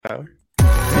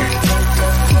Tyler.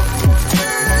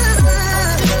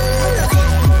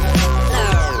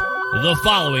 The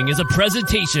following is a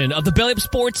presentation of the Belly Up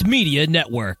Sports Media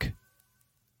Network.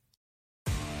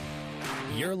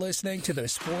 You're listening to the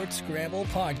Sports Scramble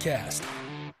Podcast,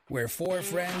 where four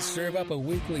friends serve up a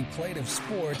weekly plate of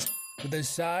sports with a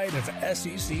side of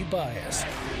SEC bias.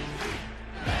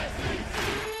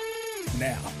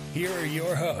 Now, here are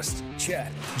your hosts,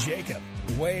 Chet, Jacob,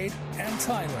 Wade, and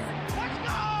Tyler. Let's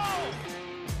go!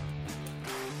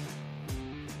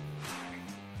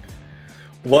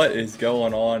 What is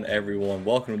going on, everyone?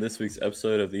 Welcome to this week's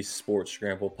episode of the Sports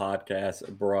Scramble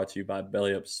Podcast, brought to you by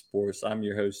Belly Up Sports. I'm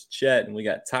your host, Chet, and we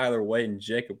got Tyler, Wade, and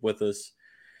Jacob with us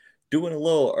doing a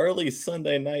little early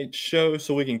Sunday night show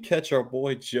so we can catch our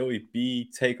boy Joey B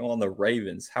take on the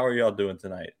Ravens. How are y'all doing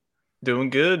tonight?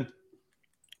 Doing good.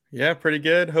 Yeah, pretty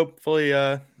good. Hopefully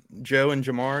Joe and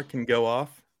Jamar can go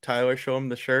off. Tyler, show him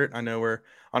the shirt. I know we're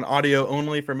on audio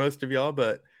only for most of y'all,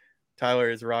 but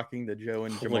Tyler is rocking the Joe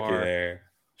and Look at Jamar there.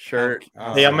 shirt.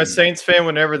 Hey, I'm a Saints fan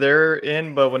whenever they're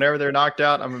in, but whenever they're knocked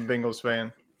out, I'm a Bengals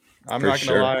fan. I'm For not going to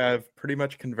sure. lie. I've pretty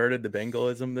much converted to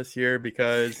Bengalism this year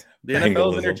because the NFL is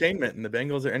Bengalism. entertainment, and the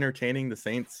Bengals are entertaining. The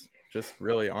Saints just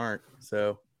really aren't.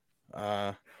 So,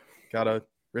 got to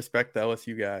respect the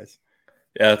LSU guys.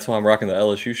 Yeah, that's why I'm rocking the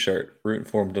LSU shirt, rooting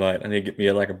for him tonight. I need to get me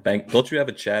like a bank. Don't you have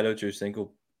a Chad Ochocinco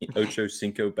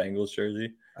Bengals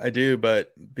jersey? I do,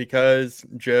 but because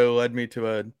Joe led me to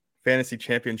a fantasy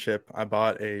championship, I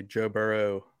bought a Joe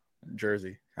Burrow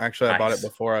jersey. Actually, I bought it Nice.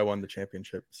 before I won the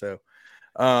championship. So,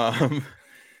 I'm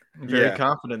very yeah.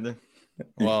 confident then.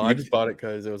 Well, I just bought it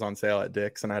because it was on sale at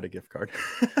Dick's and I had a gift card.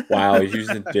 Wow, he's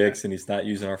using Dick's and he's not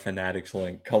using our Fanatics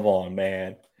link. Come on,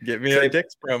 man. Get me a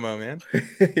Dick's promo, man.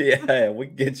 Yeah, we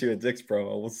can get you a Dick's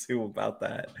promo. We'll see about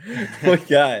that.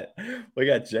 We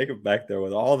got Jacob back there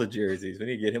with all the jerseys. We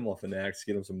need to get him off Fanatics,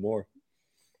 get him some more.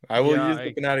 I will Yeah, use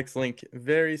the Fanatics link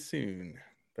very soon.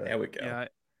 But There we go. Yeah,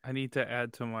 I need to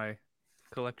add to my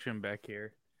collection back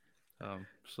here,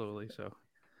 slowly. So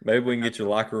Maybe we can get your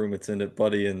locker room attendant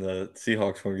buddy in the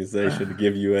Seahawks organization to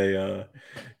give you a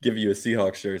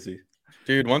Seahawks jersey.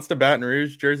 dude, once the Baton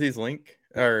Rouge jerseys leak,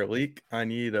 I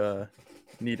need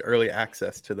early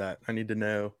access to that. I need to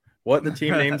know what the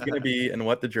team name's going to be and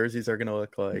what the jerseys are going to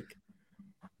look like.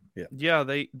 yeah,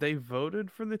 they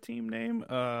voted for the team name.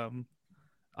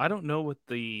 I don't know what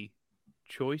the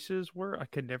choices were. I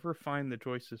could never find the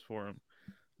choices for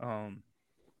them.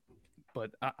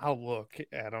 But I'll look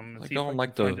at them. Like on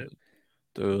like the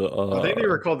I think they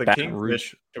were called the Baton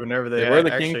Kingfish Rouge. whenever They they were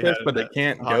the actually Kingfish, had but they that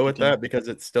can't hockey go with team. that because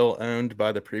it's still owned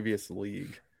by the previous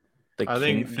league. The I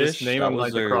think Kingfish, just name that them was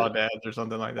like the their- Crawdads or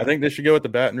something like that. I think they should go with the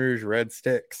Baton Rouge Red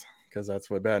Sticks because that's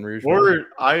what Baton Rouge was. or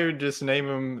I would just name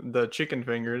them the Chicken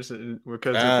Fingers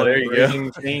because Ah, they're there you go.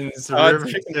 Raising Cane's Oh, it's River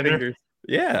chicken Center. fingers.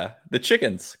 Yeah, the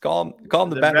chickens. Call them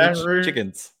the The Baton Baton Rouge Rouge-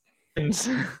 chickens.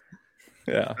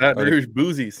 Yeah. Baton Or- Rouge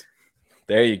Boozies.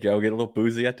 There you go. Get a little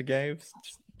boozy at the games.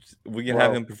 We can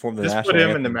have Well, him perform the just national put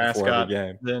him in the anthem before every mascot.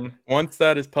 game. Then Once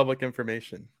that is public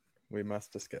information, we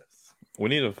must discuss. We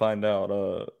need to find out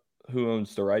who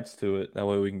owns the rights to it. That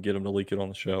way we can get him to leak it on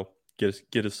the show.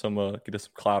 Get us some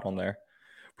clout on there.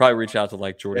 Probably reach out to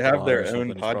like They Jordan. have Bond their or own something.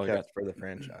 He's probably podcast got- for the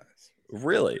franchise.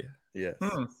 Really? Yes.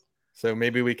 Hmm. So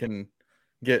maybe we can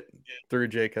get through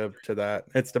Jacob to that.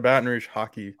 It's the Baton Rouge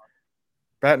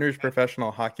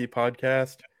Professional Hockey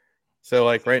Podcast. So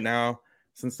like right now,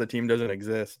 since the team doesn't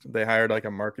exist, they hired like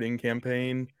a marketing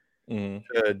campaign Mhm.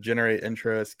 to generate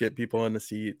interest, get people in the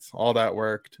seats. All that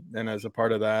worked. And as a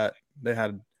part of that, they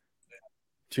had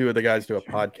two of the guys do a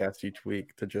podcast each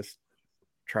week to just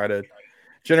try to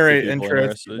generate Get people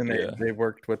interest. interested, And yeah. they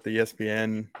worked with the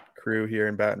ESPN crew here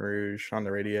in Baton Rouge on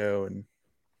the radio and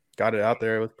got it out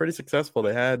there. It was pretty successful.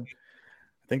 They had,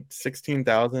 I think,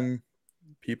 16,000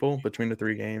 people between the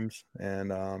three games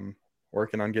and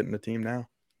working on getting the team now.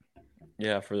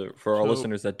 Yeah, for our So-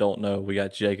 listeners that don't know, we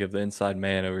got Jacob, the inside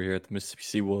man over here at the Mississippi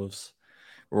Seawolves.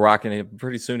 We're rocking it.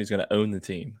 Pretty soon he's going to own the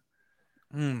team.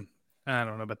 I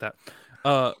don't know about that.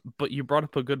 But you brought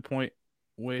up a good point,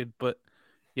 Wade. But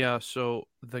yeah, so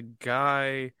the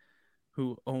guy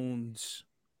who owns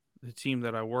the team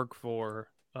that I work for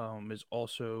is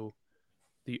also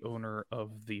the owner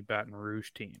of the Baton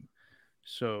Rouge team.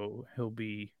 So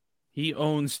he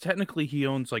owns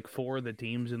like four of the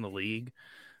teams in the league.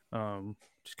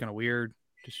 Just kind of weird,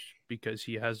 just because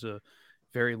he has a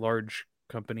very large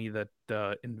company that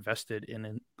invested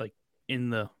in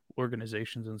the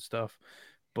organizations and stuff.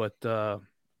 But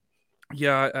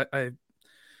yeah,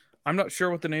 I'm not sure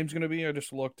what the name's going to be. I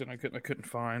just looked and I couldn't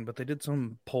find, but they did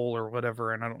some poll or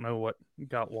whatever, and I don't know what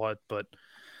got what. But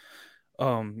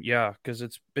Yeah, because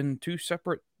it's been two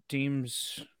separate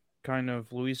teams. Kind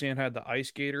of Louisiana had the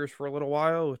Ice Gators for a little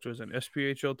while, which was an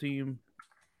SPHL team.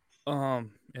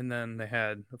 And then they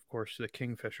had, of course, the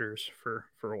Kingfishers for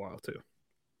a while too.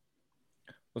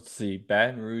 Let's see,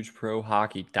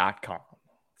 BatonRougeProHockey.com.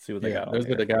 See what they got on those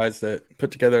here. are the guys that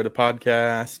put together the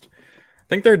podcast. I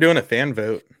think they're doing a fan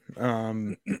vote.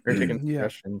 They're taking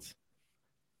suggestions.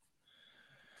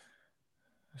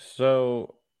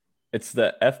 So it's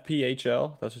the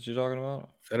FPHL. That's what you're talking about?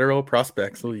 Federal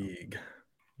Prospects League.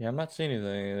 Yeah, I'm not seeing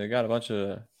anything. They got a bunch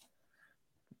of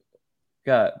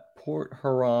Port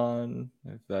Huron,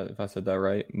 if I said that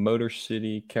right, Motor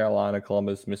City, Carolina,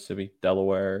 Columbus, Mississippi,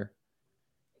 Delaware,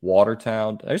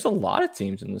 Watertown. There's a lot of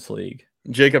teams in this league.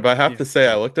 Jacob, I have to say,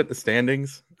 I looked at the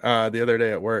standings the other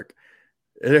day at work.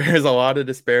 There's a lot of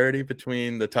disparity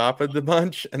between the top of the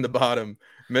bunch and the bottom.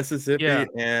 Mississippi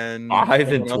and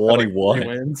 5-21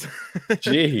 wins.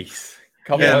 Jeez.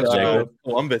 Come on, Jacob.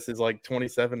 Columbus is like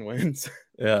 27 wins.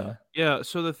 Yeah. Yeah.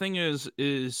 So the thing is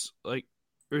like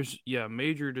there's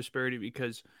major disparity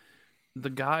because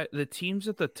the teams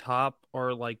at the top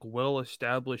are like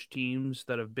well-established teams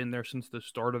that have been there since the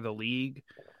start of the league.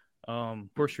 Of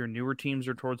course, your newer teams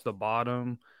are towards the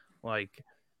bottom, like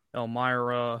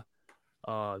Elmira,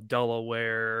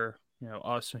 Delaware,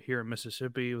 us here in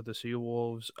Mississippi with the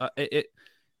Seawolves.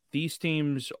 These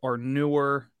teams are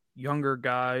newer, younger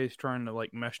guys trying to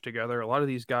like mesh together. A lot of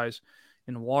these guys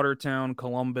in Watertown,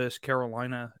 Columbus,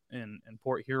 Carolina, and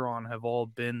Port Huron have all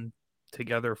been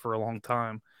together for a long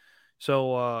time.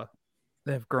 So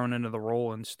they've grown into the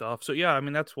role and stuff. So yeah, I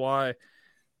mean that's why.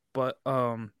 But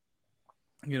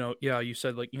you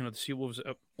said like the Seawolves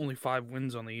have only 5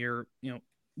 wins on the year.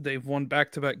 They've won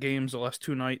back-to-back games the last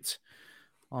 2 nights.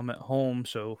 I'm at home,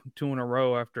 so 2 in a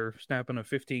row after snapping a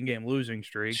 15-game losing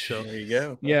streak. So there you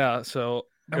go. Yeah, so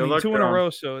I mean, 2 in a row,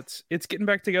 so it's getting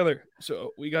back together.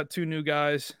 So we got 2 new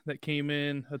guys that came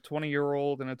in, a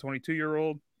 20-year-old and a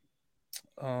 22-year-old.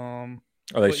 Are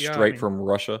they straight from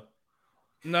Russia?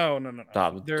 No.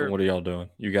 Stop. What are y'all doing?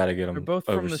 You got to get them they're both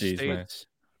overseas, from the States.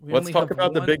 man. Let's talk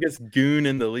about the biggest goon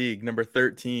in the league, number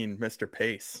 13, Mr.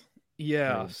 Pace.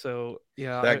 Yeah, so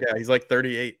that guy, he's like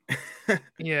 38.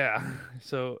 Yeah,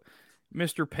 so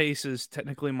Mr. Pace is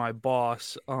technically my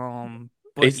boss.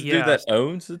 But Is the dude that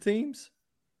owns the teams?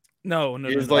 No.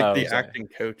 He's like the acting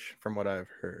coach, from what I've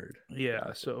heard.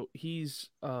 Yeah, so he's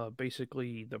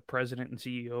basically the president and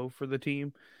CEO for the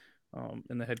team,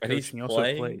 and the head coach. And he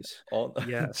also plays.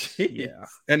 Yes, yeah.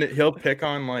 And he'll pick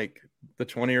on like the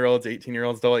 20-year-olds,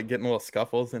 18-year-olds. They'll like get in little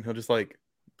scuffles, and he'll just like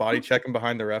body check him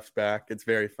behind the ref's back. It's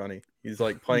very funny. He's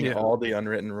like playing all the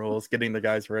unwritten rules, getting the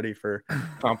guys ready for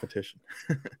competition.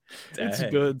 It's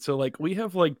good. So like we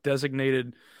have like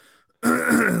designated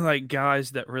like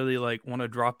guys that really like want to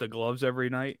drop the gloves every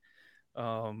night.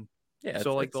 So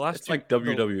like the last like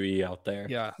WWE out there.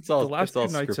 Yeah, the last 2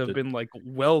 nights have been like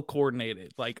well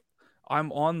coordinated. Like I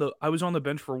was on the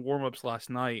bench for warm-ups last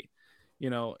night,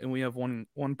 and we have one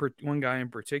guy in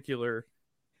particular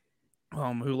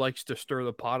who likes to stir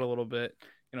the pot a little bit.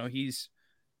 He's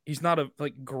not a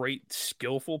like great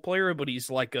skillful player, but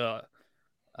he's like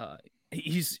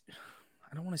he's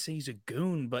I don't want to say he's a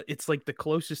goon, but it's like the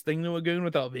closest thing to a goon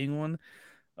without being one.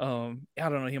 I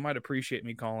don't know. He might appreciate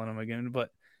me calling him a goon,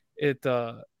 but it's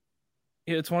one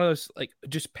of those like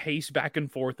just pace back and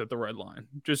forth at the red line,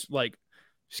 just like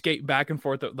skate back and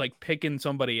forth, like picking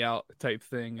somebody out type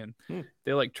thing. And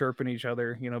they like chirping each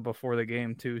other, before the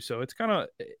game too. So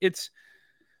it's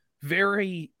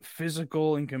very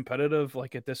physical and competitive,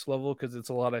 like at this level, because it's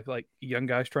a lot of like young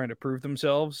guys trying to prove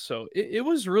themselves. So it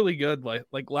was really good.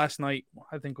 Like last night,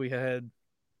 I think we had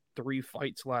 3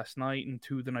 fights last night and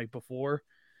 2 the night before.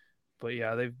 But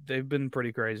yeah, they've been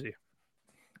pretty crazy.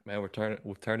 Man, we've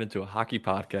turned into a hockey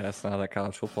podcast now that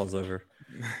college football's over.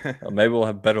 Maybe we'll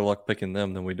have better luck picking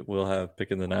them than we'll have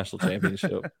picking the national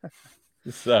championship.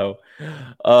 So,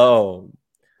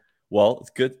 well, it's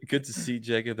good to see,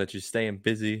 Jacob, that you're staying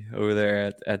busy over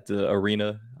there at the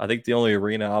arena. I think the only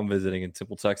arena I'm visiting in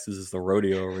Temple, Texas is the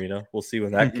rodeo arena. We'll see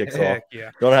when that kicks off.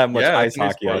 Yeah. Don't have much ice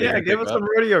hockey out here. Yeah, give us some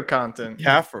rodeo content.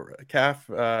 Calf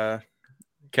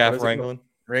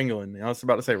wrangling. I was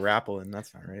about to say rappling.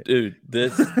 That's not right. Dude,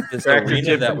 this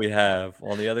arena that we have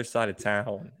on the other side of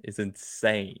town is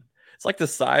insane. It's like the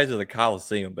size of the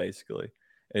Coliseum, basically.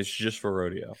 It's just for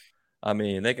rodeo. I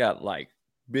mean, they got like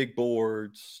big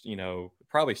boards,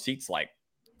 probably seats like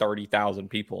 30,000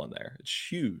 people in there. It's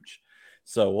huge.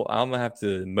 So I'm gonna have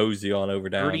to mosey on over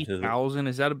down 30,000.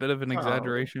 Is that a bit of an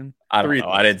exaggeration? I don't know.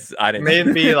 I didn't.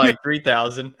 Maybe like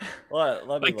 3,000.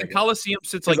 Like the Coliseum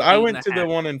sits like. I went to the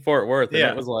one in Fort Worth, and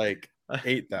it was like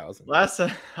 8,000. Last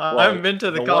time, I haven't been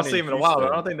to the Coliseum in a while,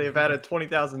 but I don't think they've added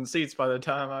 20,000 seats by the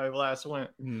time I last went.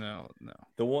 No.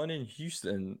 The one in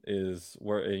Houston is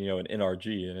where an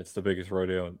NRG, and it's the biggest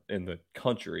rodeo in the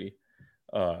country.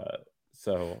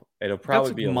 So it'll probably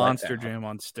That's be a Monster letdown. Jam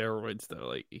on steroids, though.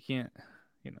 Like you can't,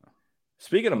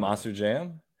 Speaking of Monster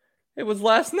Jam, it was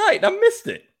last night and I missed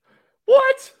it.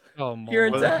 What? Oh, Here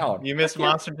in my. town. You missed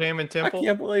Monster Jam in Temple? I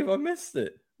can't believe I missed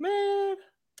it, man.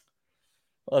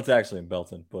 Well, it's actually in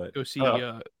Belton, but Go see,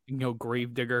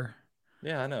 Gravedigger.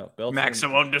 yeah, I know. Belton.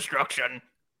 Maximum Destruction.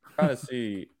 Trying to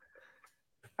see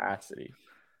capacity.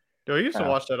 Dude, I used to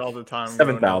watch that all the time.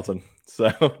 7,000,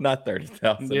 so not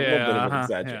 30,000. Yeah, a little bit of an yeah.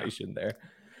 exaggeration there.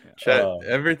 Chet,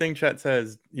 everything Chet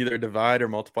says, either divide or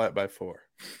multiply it by 4.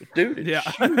 Dude, it's Yeah.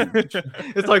 huge.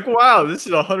 It's like, wow, this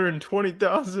is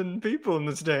 120,000 people in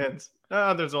the stands.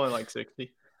 There's only like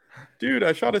 60. Dude,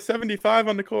 I shot a 75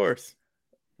 on the course.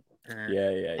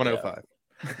 Yeah. 105.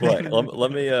 But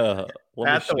let me At the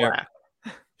WAC.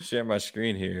 share my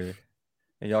screen here,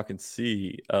 and y'all can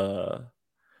see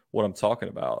what I'm talking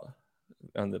about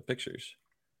on the pictures.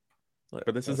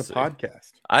 But this is a Let's see.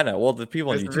 podcast. I know. Well, the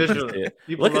people on It's YouTube visual. see it.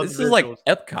 People Look at love this the is like visuals.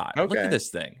 Epcot. Look Okay. at this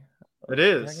thing. It Can I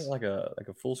is. get like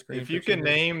a full screen. If you picture can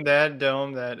here? name that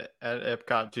dome that at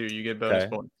Epcot too, you get bonus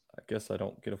Okay. points. I guess I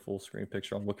don't get a full screen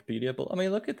picture on Wikipedia, but I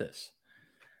mean, look at this.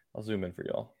 I'll zoom in for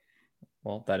y'all.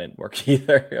 Well, that didn't work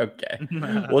either.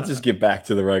 Okay. We'll just get back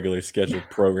to the regular scheduled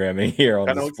programming here on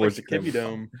Kind the of looks like Sports the Kimmy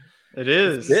Scramble. Dome. It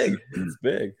is. It's big. It's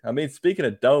big. I mean, speaking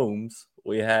of domes,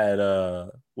 we've got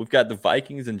the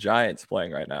Vikings and Giants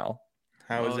playing right now.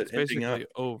 How is It's it ending up?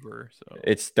 basically over. So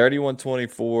It's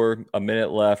 31-24, a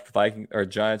minute left.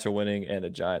 Giants are winning, and the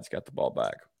Giants got the ball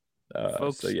back.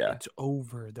 folks, So yeah, it's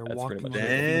over. They're That's walking pretty on much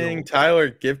the it. Dang, field. Tyler.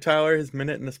 Give Tyler his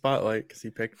minute in the spotlight because he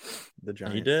picked the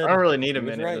Giants. he did. I don't really need a He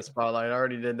was minute in the right. spotlight. I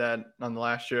already did that on the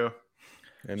last show.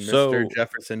 And So- Mr.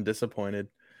 Jefferson disappointed.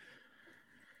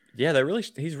 Yeah,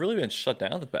 he's really been shut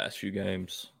down the past few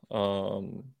games.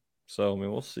 So I mean,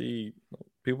 we'll see.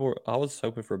 I was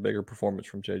hoping for a bigger performance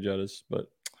from Jay Jettis, but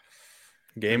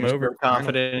Game You're over. still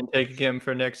confident in taking him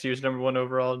for next year's #1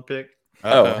 overall pick.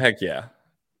 Uh-oh. heck yeah,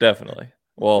 definitely.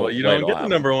 Well, you wait don't till get the I-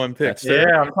 number 1 pick. That's sir.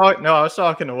 Yeah, I'm talking. No, I was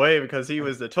talking away because he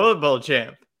was the toilet bowl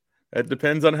champ. It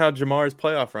depends on how Jamar's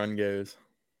playoff run goes.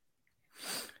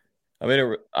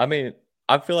 I mean,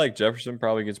 I feel like Jefferson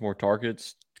probably gets more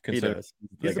targets. He considering does.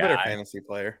 the He's a better guy. fantasy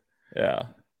player. Yeah,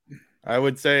 I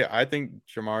would say I think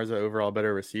Jamar's an overall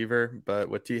better receiver, but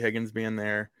with T. Higgins being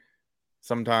there,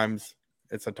 sometimes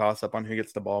it's a toss-up on who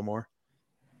gets the ball more.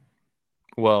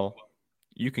 well,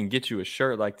 you can get you a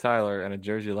shirt like Tyler and a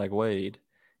jersey like Wade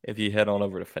if you head on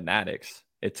over to Fanatics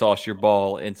and toss your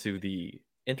ball into the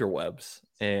interwebs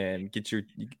and get your,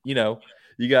 you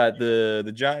got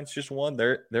the Giants just won.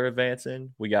 They're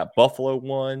advancing. We got Buffalo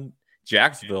won.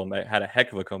 Jacksonville had a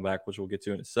heck of a comeback, which we'll get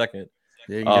to in a second.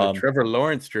 Yeah, you can get a Trevor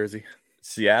Lawrence jersey.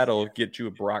 Seattle, get you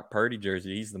a Brock Purdy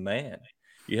jersey. He's the man.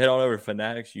 You head on over to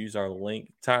Fanatics, use our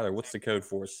link. Tyler, what's the code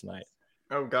for us tonight?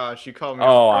 Oh gosh, you called me.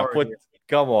 Oh, off guard here.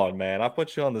 come on, man. I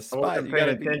put you on the I spot. wasn't You paying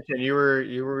gotta be, attention. We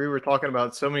were talking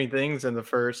about so many things in the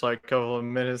first couple of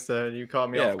minutes that you caught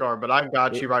me Yeah. off guard. But I've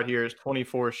got you right here. It's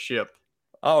 24 ship.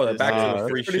 oh, the back to the That's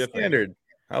free pretty shipping. standard.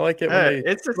 I like it when Hey,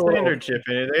 they it's a standard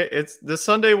shipping. It's the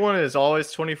Sunday one is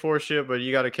always 24 ship, but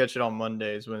you got to catch it on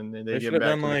Mondays when they should get have back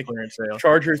done to the like clearance sale.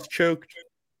 Chargers choked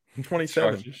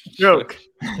 27. Joke.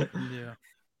 Yeah.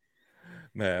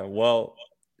 Man, well,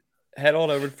 head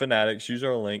on over to Fanatics, use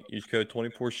our link, use code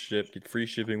 24SHIP, get free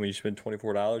shipping when you spend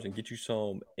 $24, and get you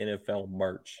some NFL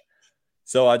merch.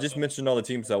 So I just mentioned all the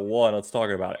teams that won. Let's talk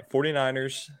about it.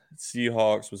 49ers,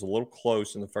 Seahawks was a little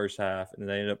close in the first half, and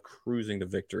they ended up cruising to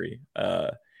victory.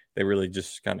 They really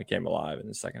just kind of came alive in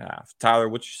the second half. Tyler,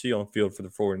 what you see on the field for the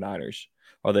 49ers?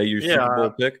 Are they your Super Bowl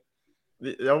pick?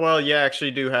 Well, you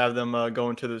actually do have them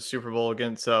going to the Super Bowl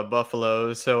against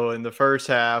Buffalo. So in the first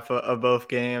half of both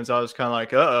games, I was kind of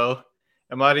like, uh-oh,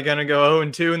 am I going to go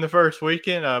 0-2 in the first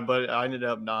weekend? But I ended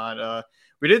up not.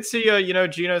 We did see,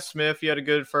 Geno Smith. He had a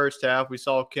good first half. We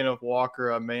saw Kenneth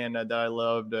Walker, a man that I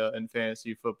loved in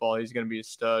fantasy football. He's going to be a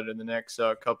stud in the next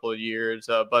couple of years.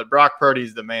 But Brock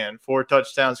Purdy's the man. 4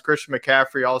 touchdowns. Christian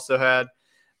McCaffrey also had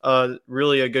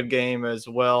really a good game as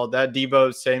well. That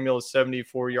Deebo Samuel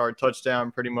 74-yard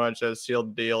touchdown pretty much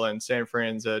sealed the deal, and San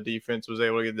Fran's defense was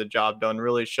able to get the job done.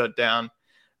 Really shut down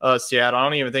Seattle. I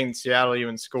don't even think Seattle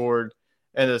even scored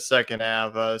in the second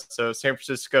half. So San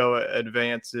Francisco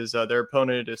advances. Their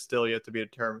opponent is still yet to be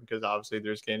determined because obviously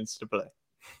there's games to play.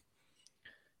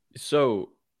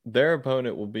 So their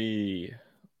opponent will be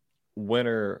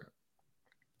winner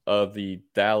of the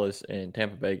Dallas and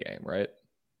Tampa Bay game, right?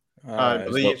 I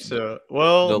believe the- so.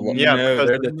 Well, the- yeah, No, because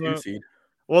they're the 2 seed.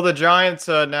 well, the Giants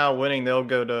now winning, they'll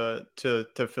go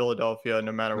to Philadelphia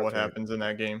no matter That's what right. happens in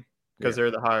that game because Yeah.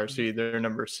 they're the higher seed. They're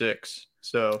number 6,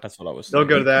 so That's what I was they'll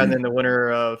go to thinking. that, and then the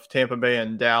winner of Tampa Bay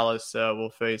and Dallas will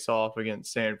face off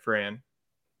against San Fran.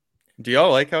 Do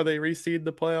y'all like how they reseed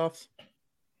the playoffs?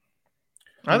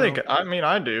 I mean,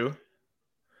 I do.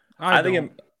 I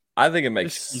think it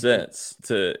makes It's equal. sense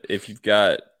to if you've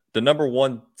got the number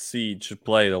 1 seed should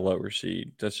play the lower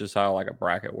seed. That's just how like a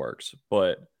bracket works.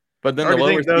 But But then I the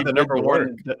already lower think, though, seed the did number the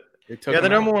one, work. They took yeah, the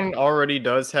them number out. one already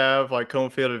does have like home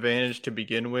field advantage to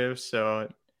begin with,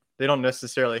 so they don't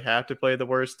necessarily have to play the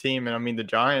worst team. And I mean, the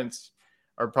Giants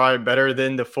are probably better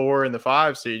than the 4 and the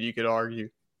 5 seed, you could argue.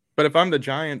 But if I'm the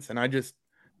Giants and I just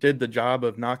did the job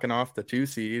of knocking off the 2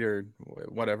 seed or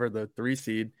whatever, the 3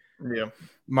 seed, Yeah.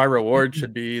 my reward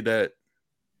should be that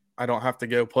I don't have to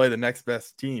go play the next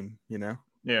best team, you know?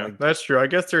 Yeah, Like- that's true. I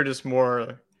guess they're just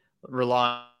more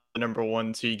relying on the number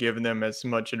 1 seed, giving them as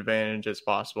much advantage as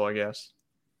possible, I guess.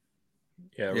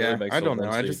 yeah, it really Yeah, makes I the don't know.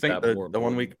 1 I seed just think that more the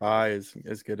 1 important. week bye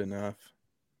is good enough.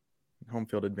 Home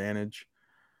field advantage.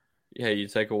 Yeah, you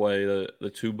take away the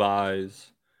 2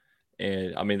 buys,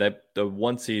 and I mean the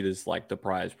 1 seed is like the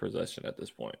prize possession at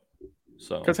this point.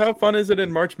 So Because how fun is it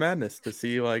in March Madness to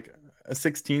see like a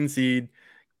 16 seed,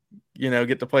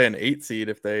 get to play an 8 seed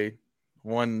if they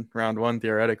won round 1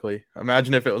 theoretically?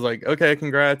 Imagine if it was like, okay,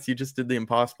 congrats, you just did the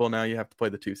impossible. Now you have to play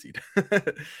the 2 seed.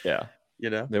 yeah, The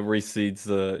that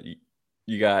reseeds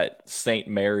you got St.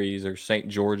 Mary's or St.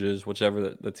 George's,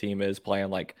 whichever the team is, playing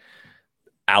like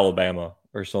Alabama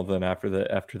or something after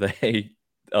they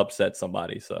upset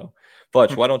somebody. So,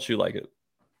 Fletch, why don't you like it?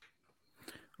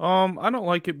 I don't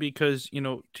like it because,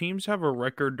 teams have a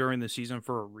record during the season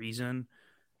for a reason.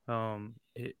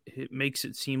 It makes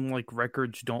it seem like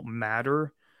records don't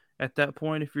matter at that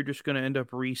point if you're just going to end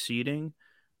up reseeding.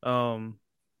 I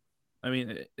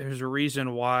mean, there's a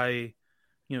reason why,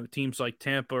 teams like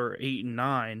Tampa are 8 and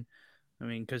 9. I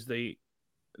mean, because they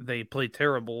played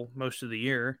terrible most of the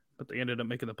year, but they ended up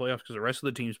making the playoffs because the rest of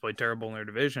the teams played terrible in their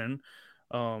division.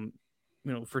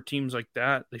 For teams like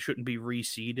that, they shouldn't be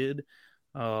reseeded.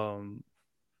 For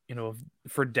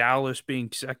Dallas being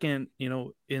second,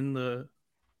 in the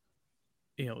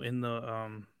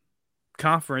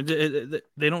conference,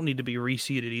 they don't need to be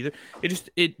reseeded either.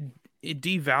 It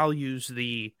devalues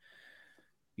the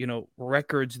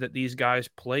records that these guys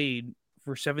played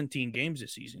for 17 games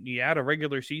this season. You add a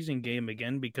regular season game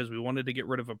again because we wanted to get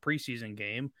rid of a preseason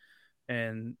game,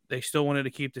 and they still wanted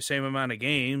to keep the same amount of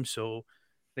games, so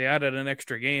they added an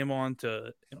extra game on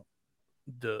to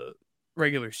the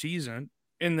regular season.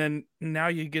 And then now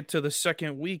you get to the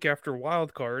second week after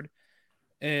wild card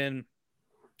and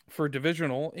for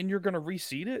divisional, and you're going to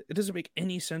reseed it. It doesn't make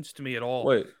any sense to me at all.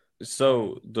 Wait,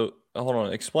 so hold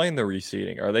on, explain the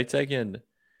reseeding. Are they taking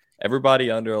everybody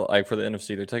under, like for the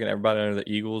NFC, they're taking everybody under the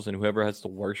Eagles, and whoever has the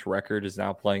worst record is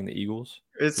now playing the Eagles?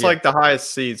 It's Yeah. like the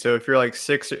highest seed. So if you're like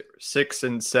 6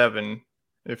 and 7,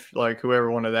 if like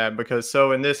whoever wanted that, because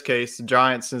so in this case, the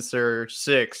Giants, since they're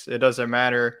 6, it doesn't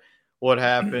matter what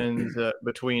happens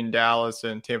between Dallas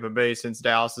and Tampa Bay, since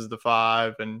Dallas is the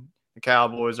 5 and the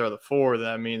Cowboys are the 4.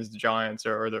 That means the Giants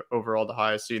are the overall the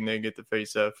highest seed, and they get to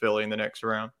face Philly in the next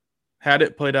round. Had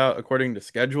it played out according to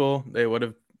schedule, they would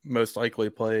have most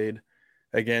likely played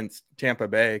against Tampa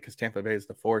Bay because Tampa Bay is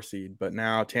the 4 seed. But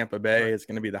now Tampa Bay is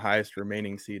going to be the highest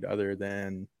remaining seed other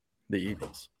than the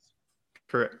Eagles.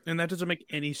 Correct. And that doesn't make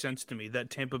any sense to me that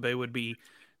Tampa Bay would be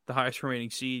the highest remaining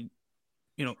seed,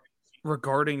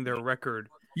 regarding their record.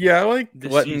 Yeah, I like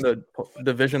This letting season. the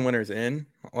division winners in,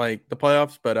 like the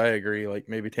playoffs, but I agree. Like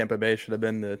maybe Tampa Bay should have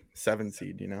been the 7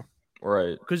 seed,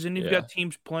 Right. Because then you've Yeah. got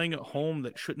teams playing at home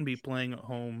that shouldn't be playing at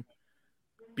home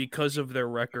because of their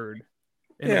record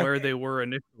and Yeah. where they were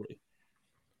initially.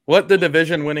 Let the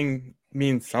division winning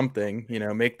mean something,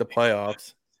 make the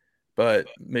playoffs, but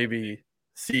maybe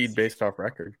seed based off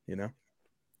record,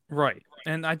 Right.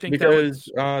 And I think because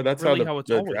that that's really how how it's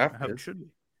the always draft how it is. should be.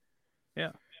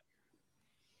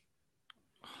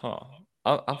 Huh.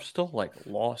 I'm still like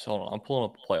lost. Hold on, I'm pulling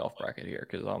up the playoff bracket here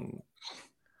because I'm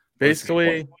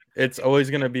Basically, it's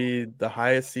always going to be the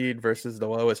highest seed versus the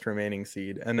lowest remaining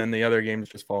seed, and then the other games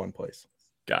just fall in place.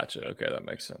 Gotcha. Okay, that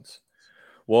makes sense.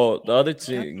 Well, the other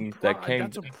team that came,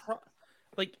 That's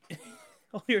like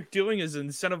all you're doing is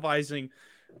incentivizing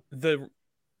the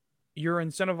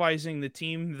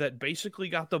team that basically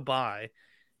got the bye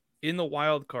in the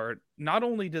wild card. Not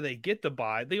only do they get the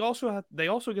bye, they also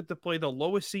get to play the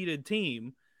lowest seeded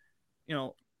team.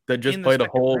 That just in the played a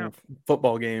second whole round.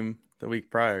 football game the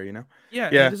week prior, Yeah, Yeah.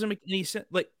 And it doesn't make any sense.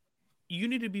 Like, you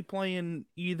need to be playing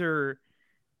either,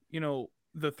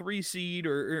 the 3 seed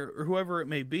or whoever it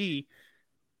may be,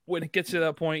 when it gets to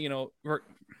that point,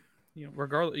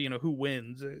 regardless, who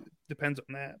wins, it depends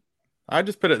on that. I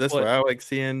just put it this But- way. I like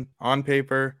seeing on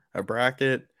paper a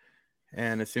bracket,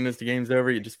 and as soon as the game's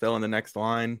over, you just fill in the next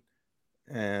line,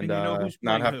 and who's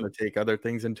not playing having who. to take other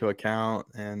things into account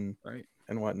and Right.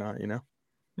 whatnot.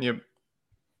 Yep.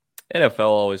 NFL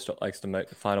always likes to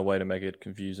find a way to make it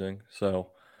confusing.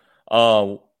 So,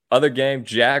 other game,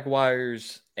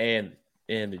 Jaguars and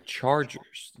the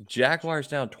Chargers. Jaguars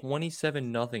down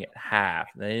 27-0 at half.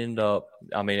 They end up,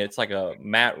 it's like a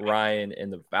Matt Ryan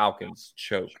and the Falcons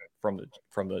choke from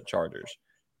the Chargers,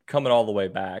 coming all the way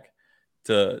back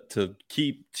to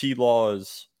keep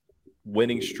T-Law's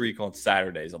winning streak on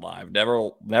Saturdays alive.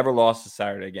 Never lost a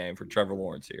Saturday game for Trevor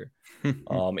Lawrence here.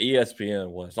 ESPN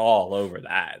was all over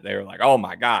that. They were like, "Oh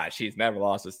my gosh, he's never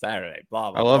lost a Saturday."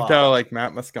 Blah blah. I loved blah. how like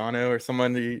Matt Moscano or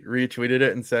someone retweeted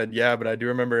it and said, "Yeah, but I do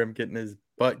remember him getting his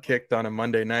butt kicked on a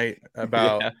Monday night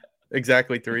about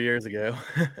exactly 3 years ago."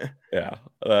 Yeah,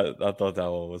 I thought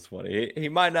that one was funny. He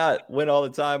might not win all the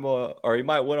time, or he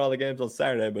might win all the games on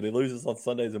Saturday, but he loses on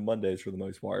Sundays and Mondays for the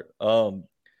most part.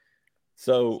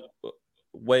 So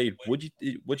Wade,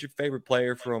 what's your favorite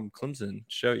player from Clemson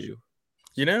show you?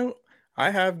 I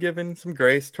have given some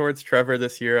grace towards Trevor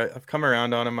this year. I've come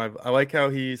around on him. I like how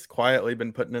he's quietly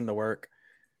been putting in the work,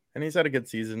 and he's had a good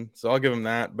season, so I'll give him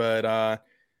that. But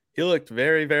he looked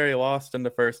very, very lost in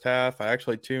the first half. I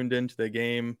actually tuned into the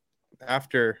game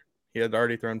after he had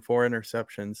already thrown 4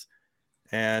 interceptions,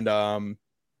 and I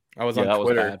was on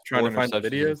Twitter trying to find the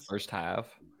videos. In the first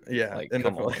half. Yeah,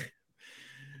 come on.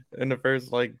 In the first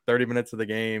 30 minutes of the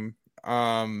game,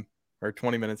 or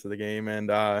 20 minutes of the game, and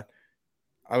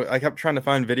I kept trying to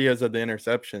find videos of the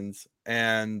interceptions,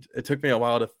 and it took me a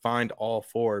while to find all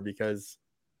 4 because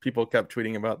people kept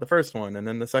tweeting about the first one and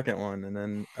then the second one, and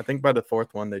then I think by the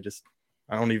fourth one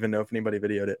I don't even know if anybody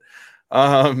videoed it.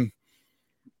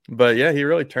 But yeah, he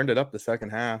really turned it up the second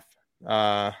half.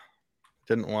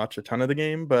 Didn't watch a ton of the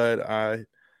game, but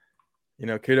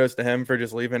kudos to him for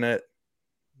just leaving it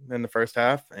in the first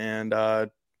half and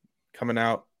coming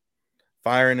out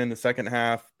firing in the second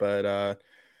half. But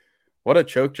what a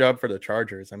choke job for the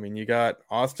Chargers. You got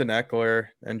Austin Eckler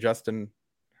and Justin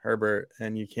Herbert,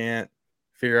 and you can't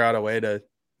figure out a way to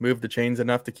move the chains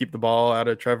enough to keep the ball out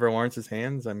of Trevor Lawrence's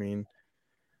hands. The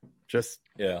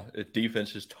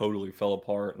defense just totally fell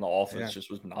apart, and the offense just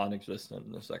was non-existent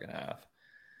in the second half.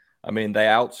 They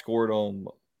outscored them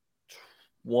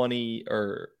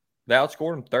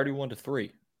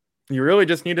 31-3. You really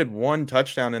just needed one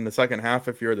touchdown in the second half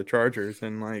if you're the Chargers,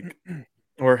 and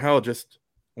or hell, just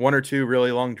 1 or 2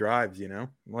 really long drives,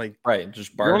 right.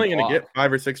 Just you're only going to get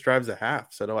 5 or 6 drives a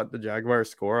half. So to let the Jaguars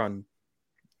score on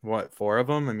 4 of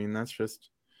them,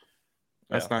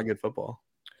 that's not good football.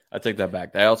 I take that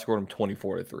back. They outscored them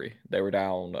 24-3. They were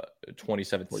down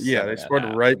 27-7. Yeah, they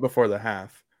scored right before the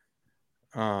half,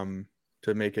 to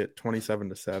make it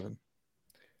 27-7.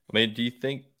 Do you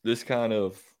think this kind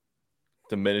of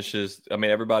diminishes?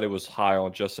 Everybody was high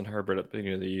on Justin Herbert at the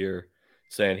beginning of the year,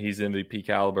 saying he's MVP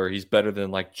caliber. He's better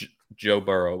than Joe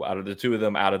Burrow. Out of the 2 of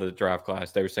them out of the draft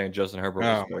class, they were saying Justin Herbert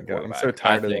was my God, I'm so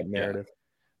tired of that narrative. Yeah.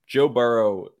 Joe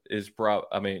Burrow is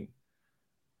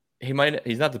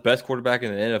he's not the best quarterback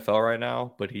in the NFL right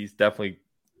now, but he's definitely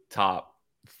top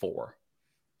 4.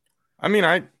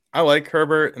 I like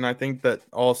Herbert, and I think that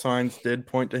all signs did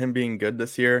point to him being good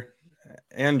this year,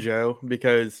 and Joe,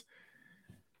 because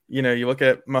you look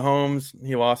at Mahomes,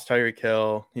 he lost Tyreek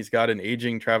Hill. He's got an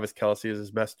aging Travis Kelce as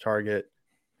his best target.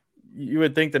 You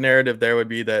would think the narrative there would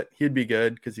be that he'd be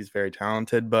good because he's very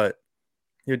talented, but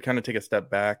he would kind of take a step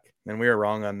back, and we were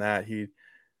wrong on that. He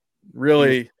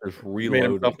really made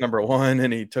himself number 1,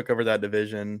 and he took over that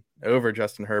division over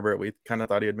Justin Herbert. We kind of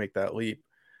thought he would make that leap.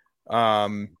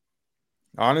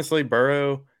 Honestly,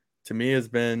 Burrow, to me, has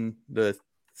been the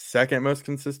second most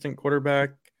consistent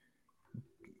quarterback,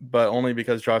 but only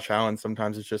because Josh Allen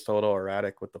sometimes is just a little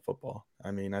erratic with the football.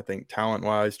 I think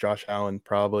talent-wise, Josh Allen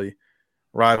probably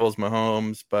rivals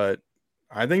Mahomes, but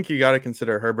I think you got to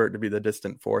consider Herbert to be the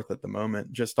distant 4th at the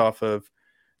moment, just off of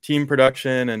team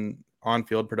production and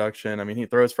on-field production. He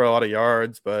throws for a lot of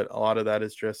yards, but a lot of that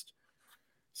is just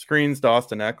screens to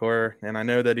Austin Eckler, and I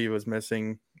know that he was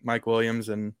missing Mike Williams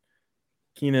and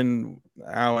Keenan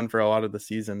Allen for a lot of the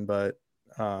season, but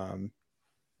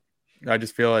I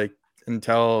just feel like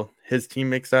until his team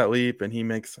makes that leap and he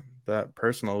makes that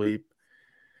personal leap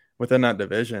within that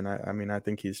division, I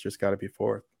think he's just got to be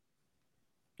 4th.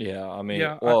 Yeah,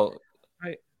 go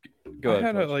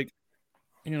ahead. I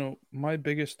had my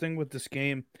biggest thing with this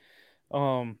game,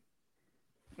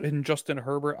 and Justin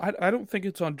Herbert. I don't think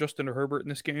it's on Justin Herbert in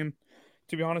this game,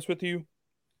 to be honest with you.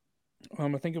 I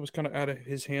think it was kind of out of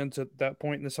his hands at that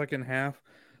point in the second half.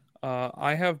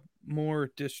 I have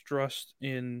more distrust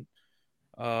in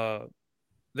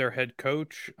their head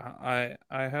coach. I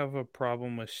have a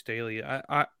problem with Staley.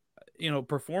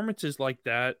 Performances like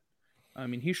that. I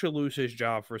mean, he should lose his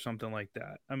job for something like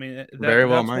that. I mean, Very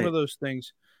well that's one might. of those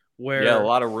things where Yeah, a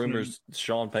lot of rumors.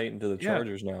 Sean Payton to the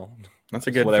Chargers now. That's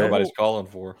a good what fit. everybody's calling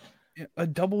for. A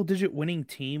double-digit winning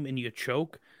team and you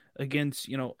choke against,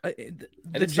 and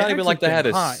it's not even like they had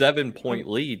a 7-point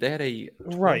lead. They had a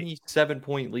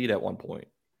 27-point lead at one point.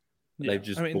 Yeah. They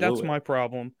just that's my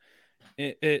problem.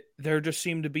 There just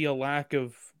seemed to be a lack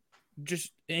of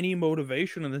just any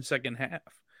motivation in the second half.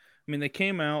 I mean, they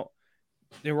came out,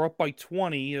 they were up by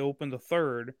 20, they opened the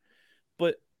third,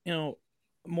 but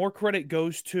more credit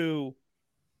goes to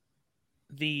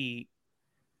the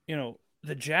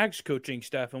Jags coaching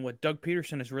staff and what Doug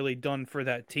Peterson has really done for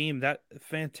that team. That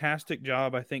fantastic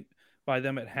job, I think, by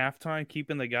them at halftime,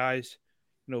 keeping the guys,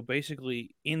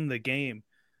 basically in the game,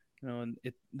 and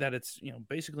it's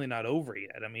basically not over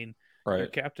yet. I mean, your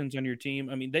captains on your team.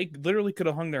 I mean, they literally could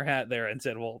have hung their hat there and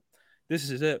said, "Well, this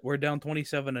is it. We're down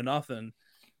 27-0.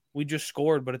 We just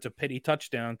scored, but it's a pity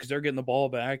touchdown because they're getting the ball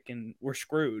back and we're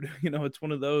screwed." It's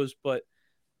one of those. But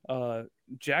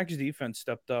Jags defense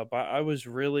stepped up. I was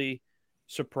really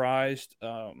surprised.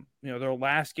 Their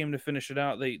last game to finish it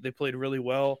out, they played really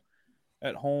well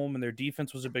at home, and their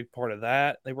defense was a big part of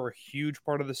that. They were a huge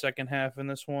part of the second half in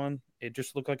this one. It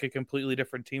just looked like a completely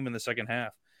different team in the second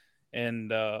half. And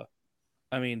the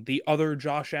other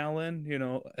Josh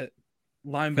Allen,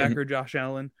 linebacker Josh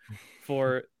Allen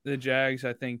for the Jags,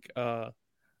 I think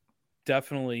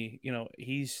definitely,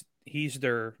 he's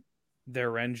their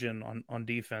engine on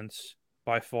defense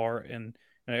by far, and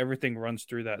everything runs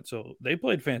through that. So they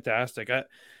played fantastic.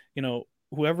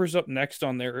 Whoever's up next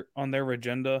on their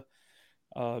agenda,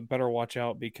 better watch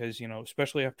out because,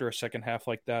 especially after a second half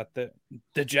like that,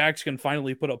 the Jags can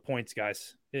finally put up points,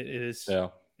 guys. It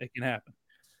can happen.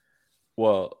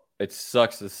 Well, it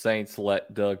sucks the Saints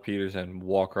let Doug Peterson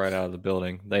walk right out of the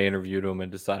building. They interviewed him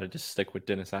and decided to stick with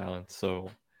Dennis Allen.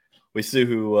 So we see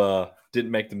who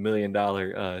didn't make the $1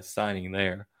 million signing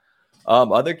there.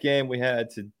 Other game we had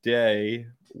today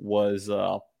was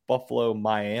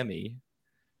Buffalo-Miami.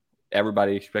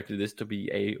 Everybody expected this to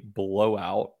be a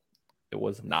blowout. It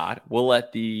was not. We'll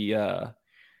let the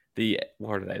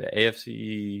what are they? The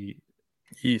AFC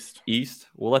East.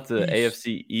 We'll let the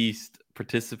AFC East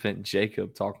participant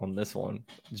Jacob talk on this one.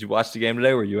 Did you watch the game today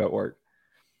or were you at work?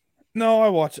 No, I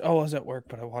was at work,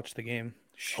 but I watched the game.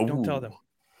 Shh, don't tell them.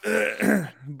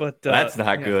 But that's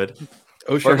not good.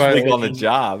 First week on the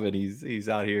job, and he's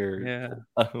out here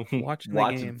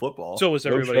watching football. So was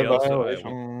everybody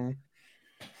else.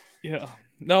 Yeah.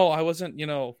 No, I wasn't,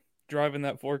 driving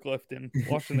that forklift and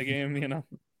watching the game,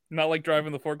 Not like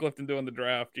driving the forklift and doing the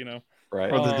draft,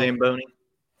 Right. Or the Zamboni.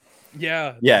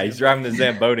 Yeah. Yeah, he's driving the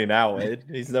Zamboni now, Wade.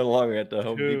 He's no longer at the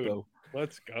Home Depot.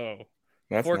 Let's go.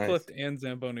 That's forklift nice. and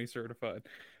Zamboni certified.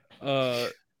 I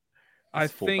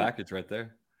think full package right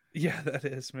there. Yeah, that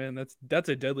is, man. That's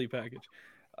a deadly package.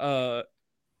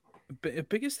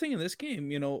 Biggest thing in this game,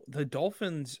 the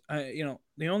Dolphins. The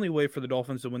only way for the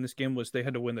Dolphins to win this game was they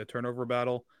had to win the turnover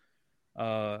battle.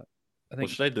 I think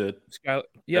which they did.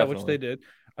 Which they did.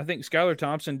 I think Skylar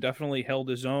Thompson definitely held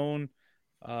his own.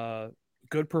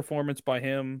 Good performance by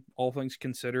him, all things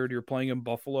considered. You're playing in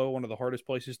Buffalo, one of the hardest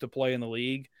places to play in the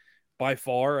league by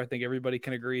far. I think everybody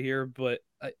can agree here, but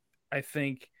I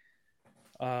think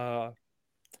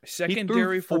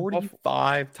secondary he threw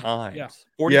 45 times. Yeah,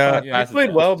 45 he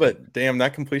played well, but damn,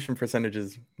 that completion percentage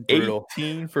is brutal.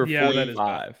 18 for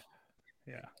 45.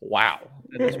 Yeah. Wow.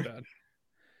 That is bad.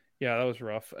 Yeah, that was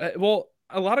rough. Well,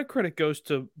 a lot of credit goes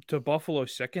to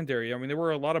Buffalo's secondary. I mean, there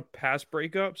were a lot of pass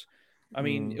breakups. I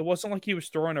mean, it wasn't like he was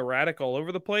throwing erratic all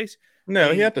over the place.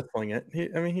 No, he had to sling it. He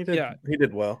did. Yeah. He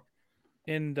did well.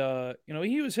 And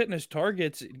he was hitting his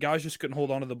targets. Guys just couldn't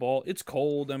hold on to the ball. It's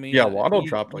cold. I mean, Waddle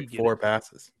dropped like 4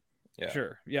 passes. Yeah.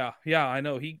 Sure. Yeah. I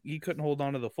know. He couldn't hold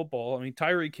on to the football. I mean,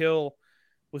 Tyreek Hill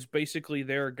was basically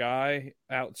their guy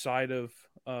outside of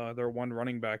their one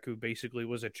running back who basically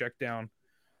was a check down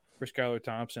for Skylar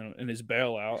Thompson in his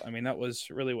bailout. I mean, that was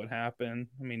really what happened.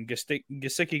 I mean,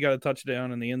 Gesicki got a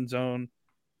touchdown in the end zone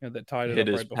that tied it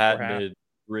up right before half.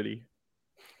 Gritty.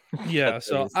 Yeah,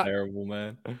 so terrible,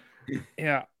 man.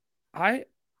 Yeah, I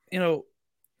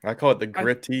call it the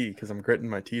gritty because I'm gritting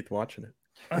my teeth watching it.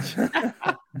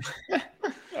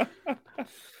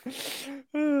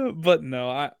 But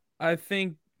no, I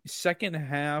think second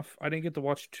half I didn't get to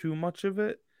watch too much of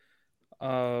it.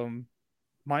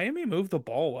 Miami moved the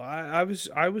ball. I was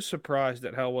surprised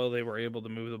at how well they were able to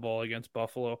move the ball against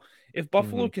Buffalo. If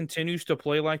Buffalo continues to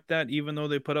play like that, even though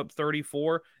they put up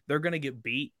 34, they're going to get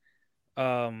beat.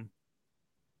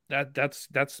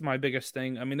 That's my biggest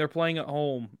thing. I mean, they're playing at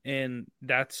home, and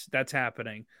that's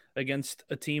happening against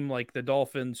a team like the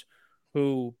Dolphins,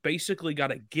 who basically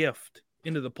got a gift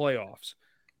into the playoffs.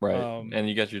 Right, and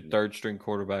you got your third string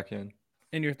quarterback in.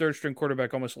 And your third string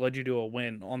quarterback almost led you to a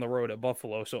win on the road at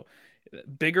Buffalo. So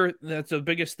that's the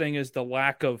biggest thing is the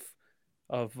lack of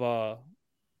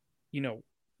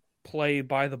play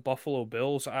by the Buffalo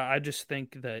Bills. I just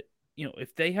think that,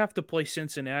 if they have to play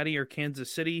Cincinnati or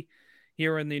Kansas City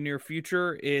here in the near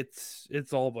future, it's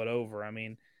all but over. I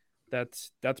mean,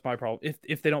 that's my problem.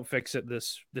 If they don't fix it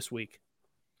this week.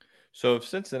 So if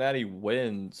Cincinnati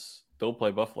wins, they'll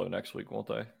play Buffalo next week, won't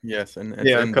they? Yes, and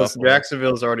because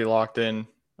Jacksonville's already locked in,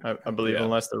 I believe,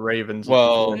 unless the Ravens.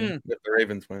 Well, if the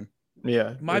Ravens win.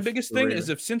 Yeah. My biggest thing is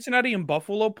if Cincinnati and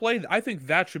Buffalo play, I think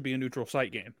that should be a neutral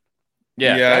site game.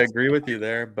 Yeah, I agree with you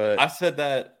there. But I said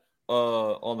that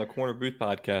on the Corner Booth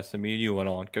podcast, and me and you went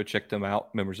on. Go check them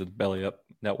out, members of the Belly Up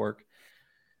Network.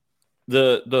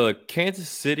 The Kansas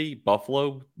City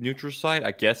Buffalo neutral site,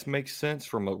 I guess, makes sense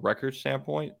from a record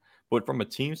standpoint. But from a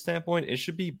team standpoint, it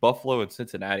should be Buffalo and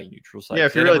Cincinnati neutral site. Yeah,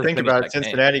 if you really think about it,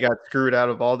 Cincinnati got screwed out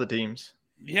of all the teams.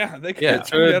 Yeah, they it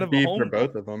should be for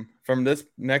both of them. From this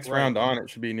next round on, it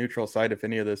should be neutral site if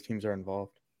any of those teams are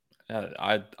involved.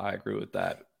 I agree with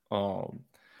that. I'm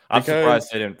surprised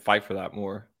they didn't fight for that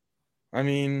more. I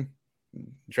mean,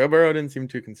 Joe Burrow didn't seem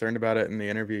too concerned about it in the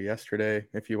interview yesterday.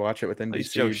 If you watch it with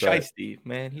NBC, Joe Shiesty,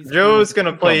 man. Joe's going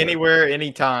to play anywhere,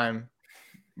 anytime.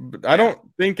 But I don't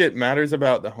think it matters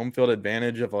about the home field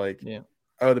advantage of the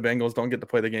Bengals don't get to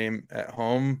play the game at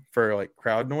home for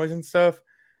crowd noise and stuff.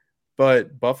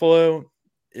 But Buffalo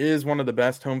is one of the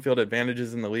best home field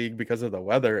advantages in the league because of the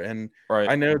weather. And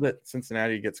I know that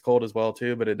Cincinnati gets cold as well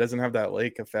too, but it doesn't have that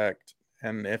lake effect.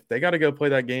 And if they got to go play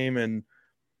that game in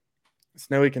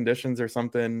snowy conditions or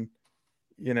something,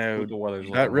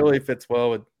 that really fits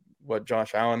well with what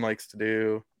Josh Allen likes to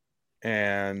do.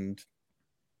 And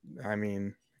I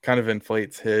mean, kind of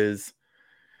inflates his,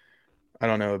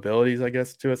 abilities, I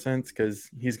guess, to a sense, because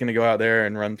he's going to go out there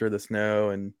and run through the snow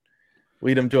and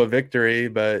lead him to a victory.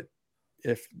 But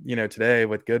if, today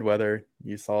with good weather,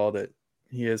 you saw that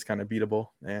he is kind of beatable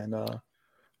and, I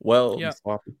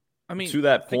mean, to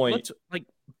that point, let's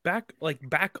back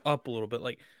up a little bit.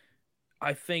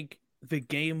 I think the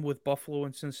game with Buffalo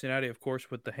and Cincinnati, of course,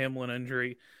 with the Hamlin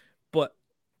injury, but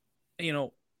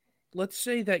let's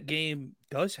say that game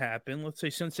does happen. Let's say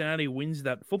Cincinnati wins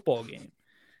that football game.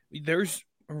 There's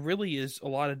really is a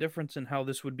lot of difference in how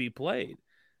this would be played.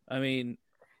 I mean,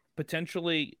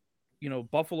 potentially,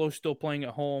 Buffalo's still playing at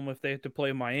home if they have to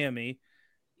play Miami,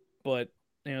 but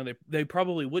they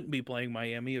probably wouldn't be playing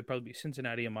Miami. It'd probably be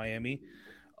Cincinnati and Miami.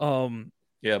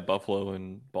 Buffalo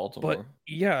and Baltimore. But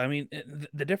yeah, I mean,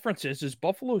 the difference is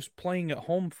Buffalo's playing at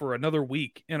home for another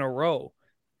week in a row,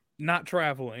 not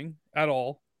traveling at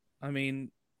all. I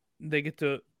mean, they get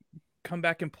to come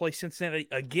back and play Cincinnati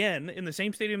again in the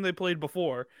same stadium they played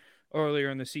before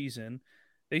earlier in the season.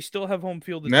 They still have home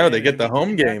field. No, they get the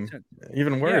home game.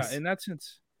 Even worse. Yeah, in that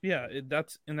sense. Yeah,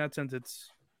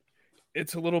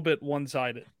 it's a little bit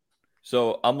one-sided.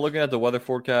 So I'm looking at the weather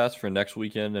forecast for next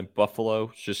weekend in Buffalo.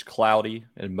 It's just cloudy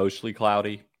and mostly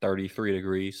cloudy, 33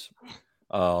 degrees.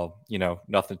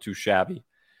 Nothing too shabby.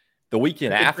 The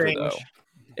weekend after, though,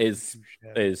 is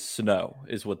snow,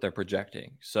 is what they're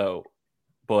projecting. So,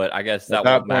 but I guess that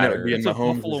won't matter. Be in the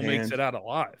home Buffalo makes it out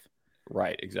alive.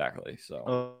 Right, exactly.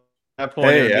 So at that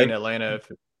point, it would be in Atlanta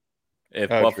if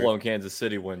Buffalo and Kansas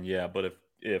City win, yeah. But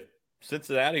if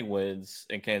Cincinnati wins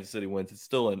and Kansas City wins, it's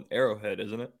still an Arrowhead,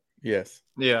 isn't it? Yes.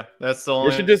 Yeah, that's the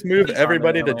only. We should just move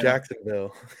everybody to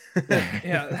Jacksonville.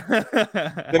 Yeah.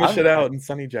 Finish it out in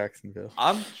sunny Jacksonville.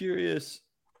 I'm curious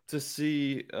to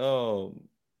see. So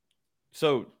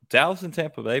Dallas and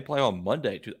Tampa Bay play on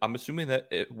Monday. I'm assuming that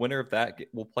winner of that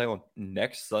will play on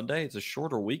next Sunday. It's a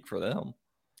shorter week for them.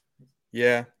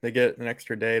 Yeah, they get an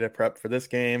extra day to prep for this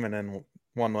game, and then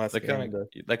one less game.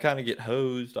 They kind of get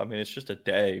hosed. I mean, it's just a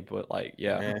day, but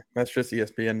that's just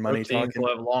ESPN money talking.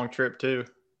 We'll have a long trip too.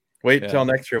 Wait till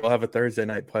next year. We'll have a Thursday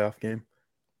night playoff game.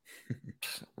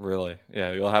 Really?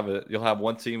 Yeah, you'll have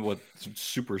one team with some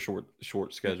super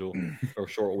short schedule or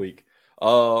short week.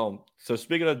 So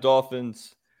speaking of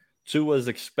Dolphins, Tua is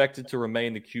expected to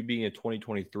remain the QB in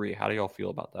 2023. How do y'all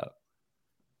feel about that?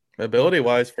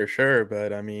 Ability-wise, for sure,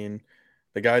 but I mean,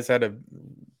 the guy's had a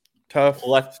tough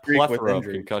streak with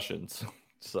injuries. Concussions.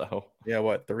 So yeah,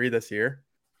 what 3 this year?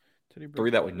 3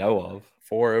 that we know of.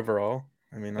 4 overall.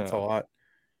 I mean, that's a lot.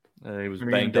 He was I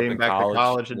mean, banged up dating in back to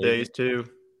college maybe. days too.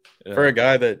 Yeah. For a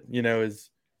guy that, is,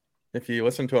 if you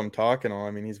listen to him talk and all,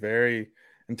 I mean, he's very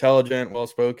intelligent,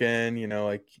 well-spoken,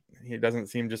 like he doesn't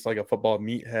seem just like a football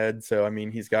meathead. So, I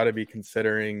mean, he's got to be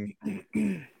considering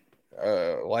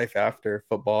life after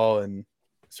football, and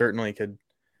certainly could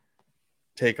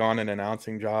take on an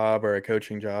announcing job or a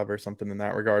coaching job or something in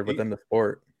that regard within the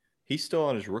sport. He's still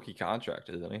on his rookie contract,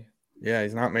 isn't he? Yeah,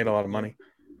 he's not made a lot of money.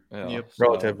 Yeah, Yep. so-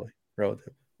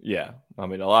 Relatively. Yeah, I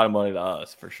mean, a lot of money to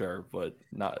us for sure, but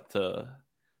not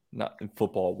in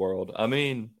football world. I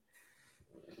mean,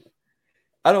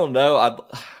 I don't know.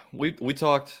 We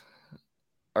talked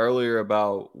earlier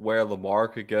about where Lamar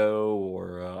could go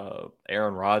or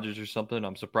Aaron Rodgers or something.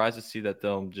 I'm surprised to see that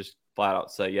they'll just flat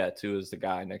out say, yeah, Tua is the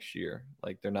guy next year.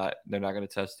 Like they're not going to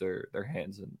test their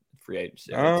hands in free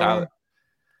agency. I mean, Tyler,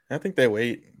 I think they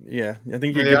wait. Yeah, I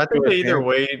think I think they either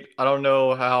wait. I don't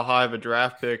know how high of a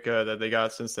draft pick that they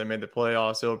got since they made the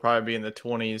playoffs. It'll probably be in the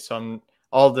 20s. So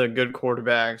all the good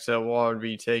quarterbacks will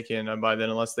be taken by then,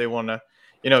 unless they want to,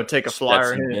 take a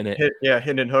flyer and hit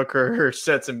Hendon Hooker or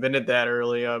Stetson Bennett that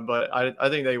early. But I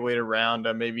think they wait around,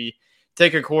 maybe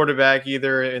take a quarterback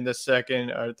either in the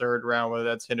second or third round, whether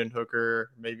that's Hendon Hooker,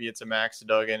 maybe it's a Max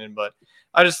Duggan. But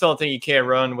I just don't think you can't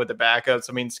run with the backups.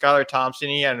 I mean, Skylar Thompson,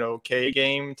 he had an okay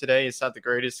game today. It's not the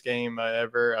greatest game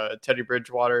ever. Teddy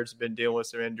Bridgewater has been dealing with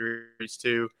some injuries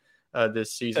too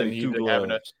this season. He's been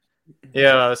having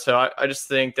so I just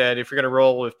think that if you're going to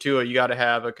roll with Tua, you got to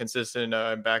have a consistent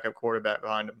backup quarterback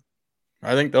behind him.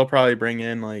 I think they'll probably bring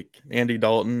in like Andy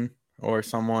Dalton or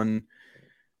someone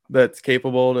that's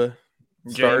capable to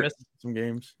start some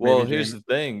games. Well, Maybe here's the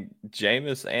thing.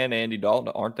 Jameis and Andy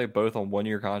Dalton, aren't they both on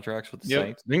one-year contracts with the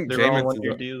Saints? I think They're all Jameis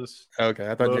one-year deals. Okay,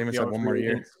 I thought Jameis had one more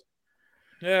year.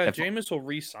 Yeah, Jameis will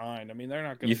re-sign. I mean, they're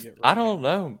not going to get rid I don't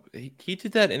know. He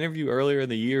did that interview earlier in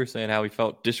the year saying how he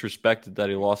felt disrespected that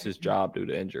he lost his job due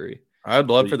to injury. I'd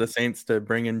love for the Saints to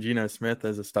bring in Geno Smith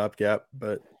as a stopgap,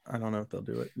 but I don't know if they'll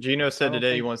do it. Geno said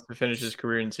today he wants to finish his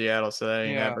career in Seattle, so that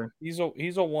ain't happening. He's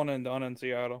a one and done in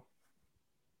Seattle.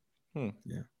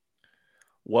 Yeah.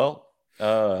 Well,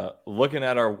 looking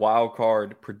at our wild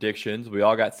card predictions, we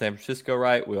all got San Francisco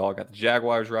right. We all got the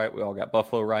Jaguars right. We all got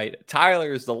Buffalo right.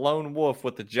 Tyler is the lone wolf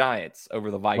with the Giants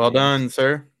over the Vikings. Well done,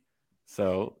 sir.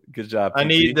 So good job. I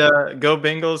need go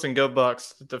Bengals and go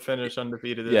Bucks to finish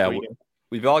undefeated this weekend.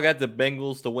 We've all got the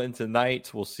Bengals to win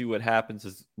tonight. We'll see what happens.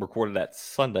 It's recorded that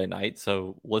Sunday night,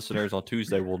 so listeners on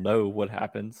Tuesday will know what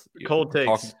happens. Cold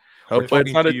takes. Hopefully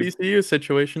it's not a TCU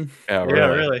situation. Yeah,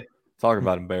 really. Talk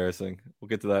about embarrassing. We'll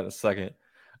get to that in a second.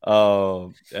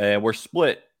 And we're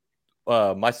split.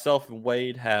 Myself and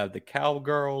Wade have the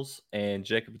Cowgirls, and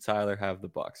Jacob and Tyler have the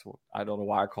Bucks. Well, I don't know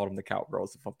why I called them the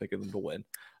Cowgirls if I'm picking them to win,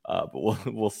 but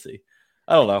we'll see.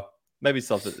 I don't know. Maybe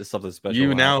something special.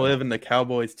 You now live in the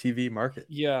Cowboys TV market.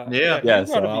 Yeah.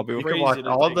 So I'll be. You can watch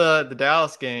all the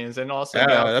Dallas games and also.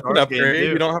 That's an upgrade.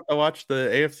 You don't have to watch the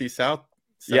AFC South.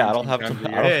 Yeah, I don't have to.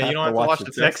 You don't have to watch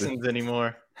the Texans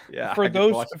anymore. Yeah, for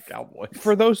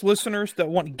those listeners that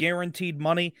want guaranteed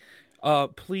money,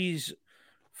 please,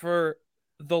 for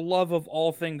the love of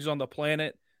all things on the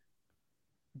planet,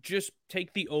 just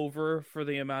take the over for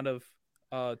the amount of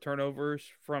turnovers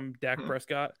from Dak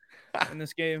Prescott in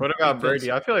this game. What about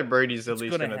Brady? I feel like Brady's at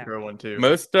least going to throw one too.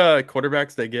 Most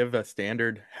quarterbacks, they give a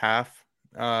standard half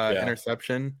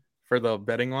interception for the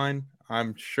betting line.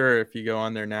 I'm sure if you go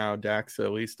on there now, Dak's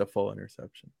at least a full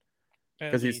interception.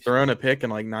 Because he's thrown a pick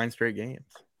in like 9 straight games.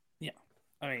 Yeah.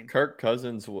 I mean, Kirk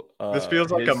Cousins. This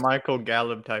feels like a Michael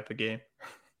Gallup type of game.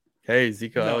 Hey,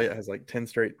 Elliott has like 10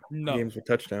 straight games with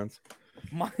touchdowns.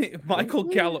 Michael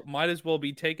Gallup might as well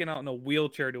be taken out in a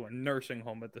wheelchair to a nursing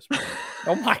home at this point.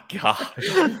 Oh my god!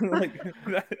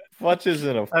 Much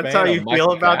isn't a fan. That's how you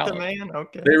feel about Gallup. the man.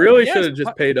 Okay. They really should have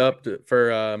just paid up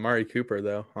for Amari Cooper,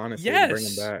 though. Honestly, bring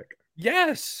him back.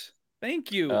 Yes,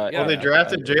 thank you. Well, they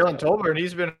drafted Jalen Tolbert, and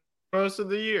he's been most of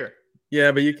the year.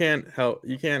 Yeah, but you can't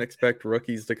expect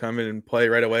rookies to come in and play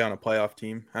right away on a playoff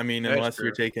team. I mean, unless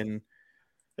you're taking.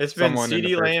 It's been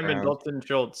CeeDee Lamb and Dalton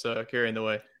Schultz carrying the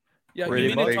way. Yeah,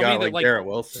 you mean to tell me that Garrett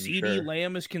Wilson, CeeDee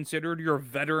Lamb is considered your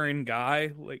veteran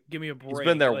guy? Like, give me a break. He's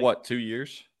been there 2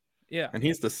 years? Yeah, and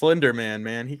he's the slender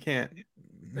man. He can't.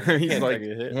 He's like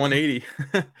 180.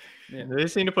 Yeah, they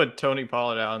seem to put Tony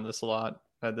Pollard out in the slot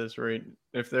at this rate.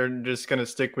 If they're just going to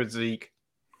stick with Zeke,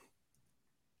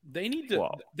 they need to.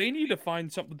 They need to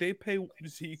find something. They pay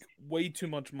Zeke way too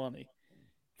much money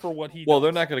for what he. Well,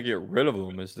 they're not going to get rid of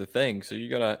him. Is the thing. So you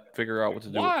got to figure out what to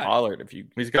do with Pollard.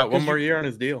 He's got one more year on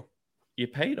his deal. You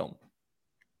paid him.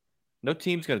 No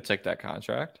team's going to take that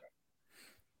contract.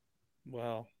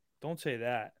 Well, don't say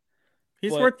that.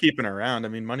 He's worth keeping around. I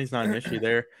mean, money's not an issue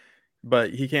there,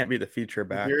 but he can't be the feature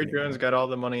back. Jerry Jones got all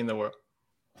the money in the world.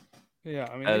 Yeah,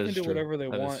 I mean, That they is can do true. whatever they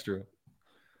That want. is true.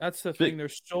 That's the thing.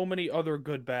 There's so many other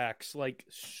good backs, like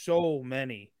so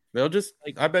many. They'll just,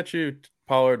 I bet you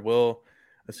Pollard will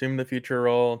assume the future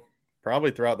role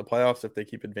probably throughout the playoffs if they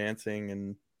keep advancing.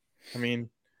 And I mean,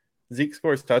 Zeke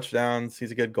scores touchdowns.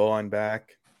 He's a good goal line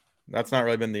back. That's not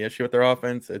really been the issue with their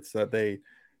offense. It's that they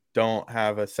don't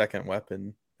have a second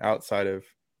weapon outside of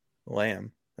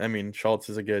Lamb. I mean, Schultz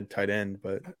is a good tight end,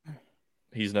 but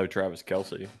he's no Travis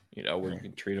Kelce, where you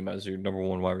can treat him as your number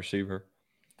one wide receiver.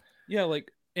 Yeah,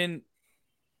 and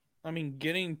I mean,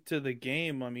 getting to the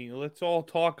game, I mean, let's all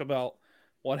talk about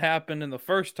what happened in the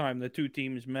first time the two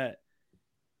teams met.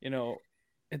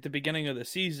 At the beginning of the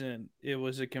season, it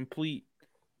was a complete,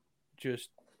 just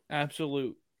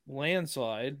absolute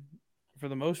landslide for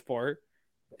the most part.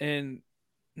 And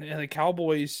the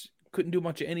Cowboys couldn't do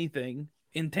much of anything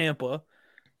in Tampa.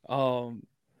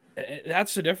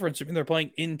 That's the difference. I mean, they're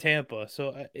playing in Tampa,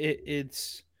 so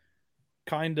it's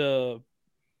kind of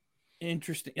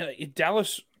interesting.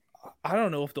 Dallas, I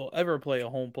don't know if they'll ever play a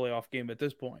home playoff game at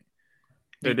this point.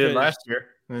 They did last year,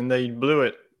 and they blew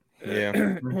it.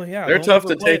 Yeah. Well, yeah, they're tough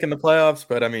to take in the playoffs,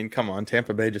 but I mean, come on,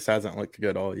 Tampa Bay just hasn't looked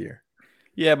good all year.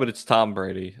 Yeah, but it's Tom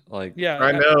Brady. Yeah,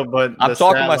 I know, but I'm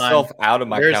talking myself out of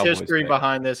my. There's Cowboys history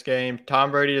behind this game.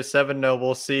 Tom Brady is 7-0.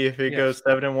 We'll see if he goes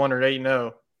 7-1 or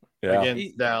 8-0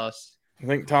 against Dallas. I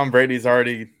think Tom Brady's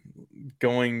already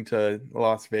going to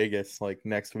Las Vegas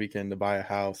next weekend to buy a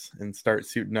house and start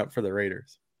suiting up for the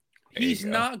Raiders. He's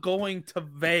not going to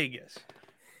Vegas.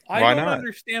 Why I don't not?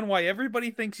 understand why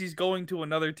everybody thinks he's going to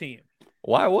another team.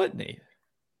 Why wouldn't he?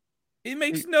 It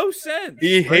makes no sense.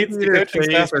 He hates the coaching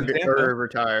staff in Tampa. Or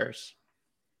retires.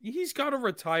 He's got to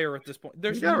retire at this point.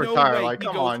 There's He's got to no retire. way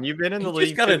Come on, you've been in the He league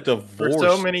just got a divorce for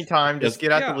so many times. Just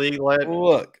get out the league.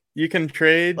 Look, you can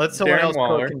trade let someone Darren else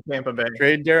Waller, cook in Tampa Bay.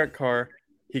 trade Derek Carr.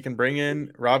 He can bring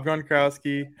in Rob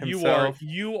Gronkowski himself.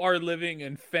 You are living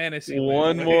in fantasy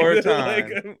one land. more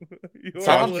time.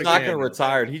 Tom's not going to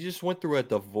retire. He just went through a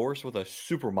divorce with a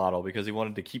supermodel because he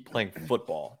wanted to keep playing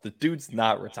football. The dude's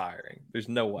not retiring. There's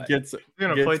no way. Gets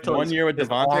 1 year with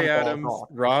Devontae Adams,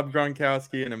 Rob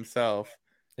Gronkowski, and himself.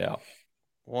 Yeah.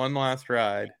 One last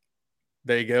ride.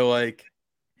 They go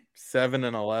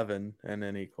 7-11, and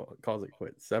then he calls it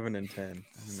quits. 7-10.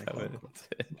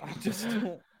 I just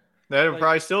don't. That would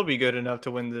probably still be good enough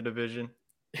to win the division.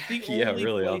 The only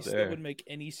really place out there. that would make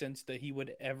any sense that he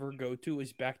would ever go to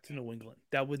is back to New England.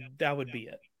 That would be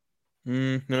it.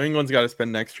 New England's got to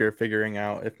spend next year figuring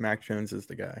out if Mac Jones is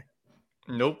the guy.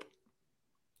 Nope.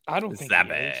 I don't think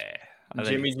he is.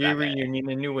 Jimmy G reunion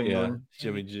in New England. Yeah,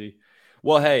 Jimmy G.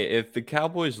 Well, hey, if the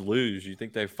Cowboys lose, you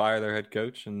think they fire their head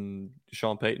coach and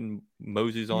Sean Payton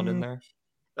moseys on in there?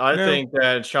 I think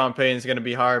that Sean Payton's going to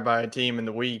be hired by a team in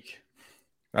the week.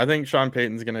 I think Sean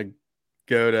Payton's going to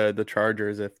go to the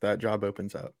Chargers if that job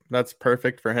opens up. That's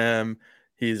perfect for him.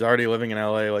 He's already living in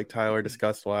LA like Tyler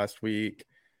discussed last week.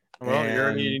 Well, you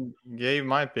already gave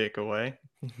my pick away.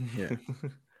 Yeah.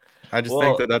 I just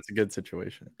think that's a good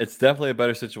situation. It's definitely a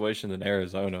better situation than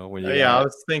Arizona. I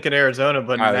was thinking Arizona,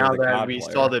 but now that we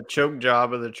player. saw the choke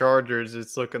job of the Chargers,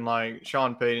 it's looking like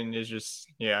Sean Payton is just,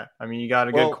 I mean, you got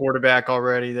a good quarterback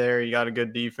already there. You got a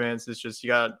good defense. It's just you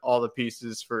got all the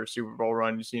pieces for a Super Bowl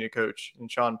run. You just need a coach, and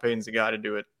Sean Payton's the guy to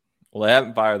do it. Well, they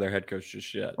haven't fired their head coach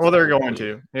just yet. Well, they're going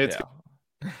to.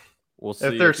 We'll see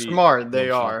if they're smart, they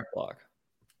are.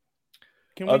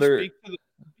 Can we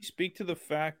speak to the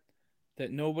fact that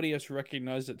nobody has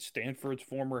recognized that Stanford's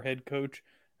former head coach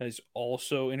has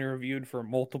also interviewed for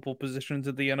multiple positions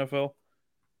at the NFL?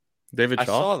 David Shaw? I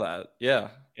saw that. Yeah.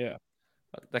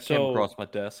 That came across my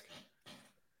desk.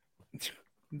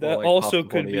 That also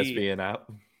could be ESPN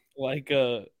app. Like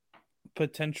a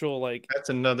potential that's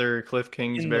another Cliff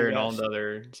Kingsbury and all the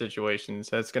other situations.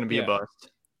 That's going to be a bust.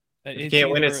 If you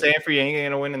can't win at Stanford, you ain't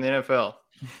going to win in the NFL.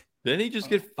 Didn't he just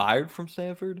get fired from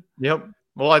Stanford? Yep.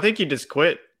 Well, I think he just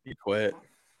quit. He quit.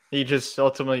 He just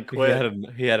ultimately quit.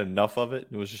 He had enough of it.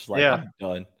 It was just I'm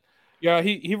done. Yeah,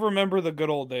 he remembered the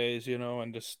good old days,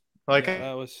 and just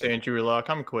that was Andrew Luck.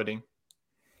 I'm quitting.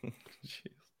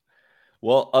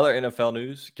 Well, other NFL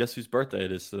news. Guess whose birthday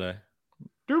it is today?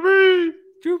 Drew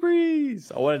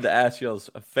Brees. I wanted to ask you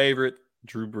a favorite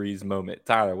Drew Brees moment.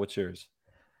 Tyler, what's yours?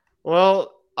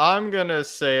 Well, I'm going to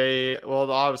say,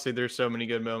 obviously there's so many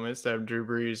good moments that Drew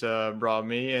Brees brought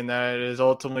me, and that is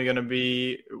ultimately going to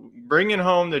be bringing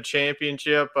home the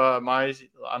championship. My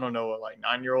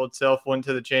 9-year-old self went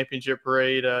to the championship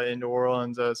parade in New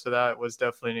Orleans, so that was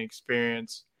definitely an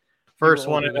experience. First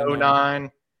one in 2009.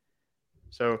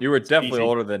 So You were it's definitely easy.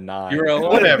 older than 9. You were 11.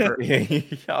 Whatever.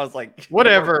 I was like,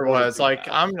 Whatever it was. Like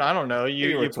I don't know. You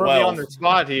You were put me on 12. the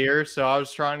spot here, so I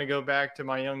was trying to go back to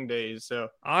my young days. So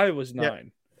I was Yeah.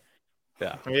 9.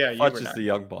 Yeah. yeah, you Fudge were is not. the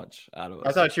young bunch out of us.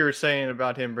 I thought you were saying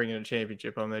about him bringing a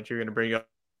championship home that you're going to bring up.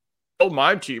 Oh,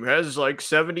 my team has like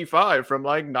 75 from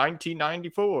like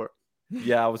 1994.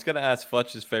 Yeah, I was gonna ask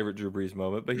Fudge's favorite Drew Brees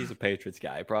moment, but he's a Patriots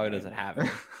guy. He probably doesn't have it.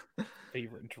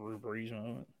 Favorite Drew Brees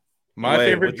moment. My Wait,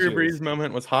 favorite what's Drew yours? Brees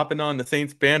moment was hopping on the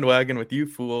Saints bandwagon with you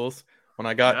fools when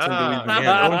I got to Ah.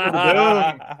 Louisiana. Going for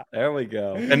the boom. There we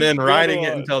go. And then Good riding it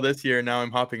one. until this year. Now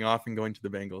I'm hopping off and going to the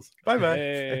Bengals. Bye bye.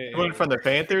 Hey. You went from the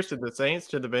Panthers to the Saints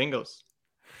to the Bengals.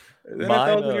 The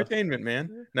Mine, NFL's entertainment,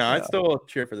 man. No, I still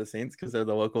cheer for the Saints because they're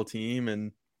the local team,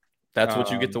 and That's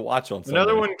what you get to watch on Sunday.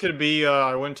 Another one could be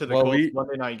I went to the Well, Colts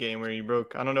Monday night game where he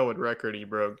broke. I don't know what record he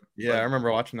broke. yeah, I but-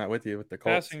 remember watching that with you with the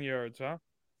Colts. Passing yards, huh?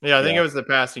 Yeah, I think Yeah. it was the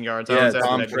passing yards. Yeah, I was at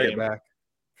Tom that took it game. back.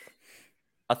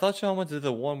 I thought Sean went to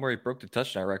the one where he broke the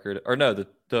touchdown record. Or no,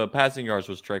 the passing yards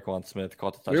was Traquan Smith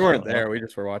caught the touchdown. We weren't there. We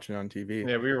just were watching on TV.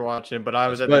 Yeah, we were watching, but I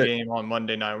was at But- the game on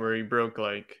Monday night where he broke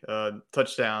like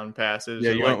touchdown passes.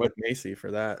 Yeah, and, you like, went with Macy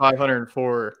for that.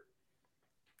 504.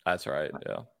 That's right.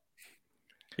 Yeah.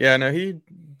 Yeah, no, he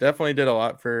definitely did a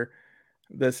lot for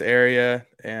this area,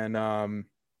 and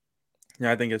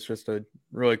yeah, I think it's just a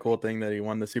really cool thing that he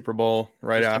won the Super Bowl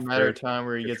right Just a matter after. of time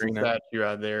where he gets a Katrina. statue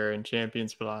out there in champion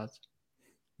spots.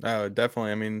 Oh,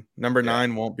 definitely. I mean, number Yeah.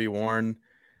 9 won't be worn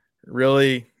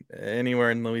really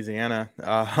anywhere in Louisiana.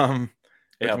 Yeah,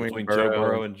 between Joe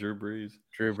Burrow and Drew Brees.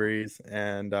 Drew Brees,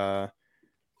 and I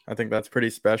think that's pretty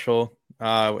special.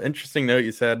 Interesting note,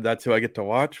 you said that's who I get to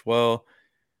watch. Well,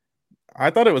 I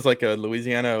thought it was like a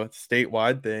Louisiana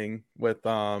statewide thing with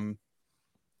the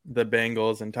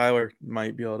Bengals, and Tyler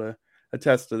might be able to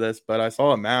attest to this, but I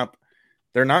saw a map.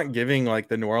 They're not giving like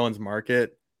the New Orleans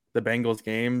market the Bengals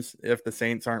games if the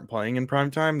Saints aren't playing in prime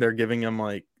time. They're giving them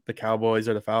like the Cowboys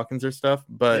or the Falcons or stuff.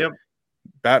 But Yep.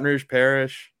 Baton Rouge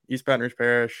Parish, East Baton Rouge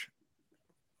Parish,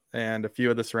 and a few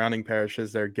of the surrounding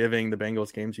parishes, they're giving the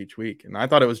Bengals games each week. And I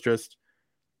thought it was just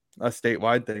a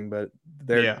statewide thing, but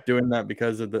they're Yeah. doing that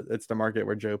because of it's the market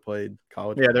where Joe played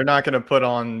college. Yeah, they're not going to put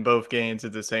on both games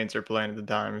that the Saints are playing at the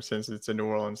time since it's a New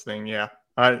Orleans thing. Yeah,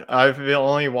 I've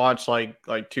only watched like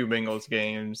 2 Bengals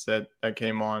games that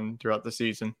came on throughout the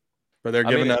season. But they're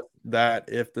I giving mean, us that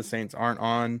if the Saints aren't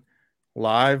on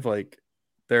live, like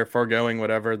they're foregoing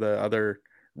whatever the other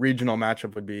regional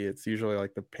matchup would be. It's usually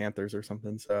like the Panthers or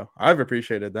something. So I've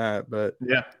appreciated that. But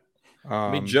Yeah,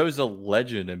 I mean, Joe's a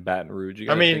legend in Baton Rouge. You I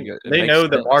gotta mean think it they makes know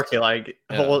the sense. market. Like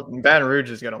Yeah. whole Baton Rouge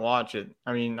is going to watch it.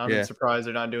 I mean, I'm Yeah. surprised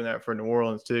they're not doing that for New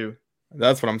Orleans too.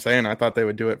 that's what I'm saying. I thought they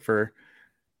would do it for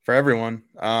everyone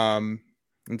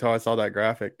until I saw that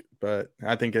graphic. But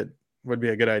I think it would be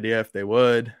a good idea if they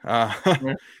would.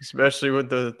 Especially with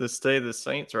the state of the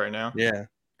Saints right now. Yeah.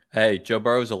 Hey, Joe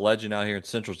Burrow's a legend out here in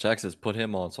Central Texas. Put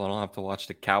him on so I don't have to watch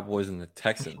the Cowboys and the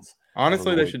Texans.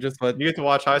 Honestly, they Every should just let You get to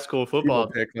watch high school people football.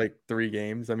 pick like 3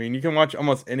 games. I mean, you can watch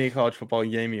almost any college football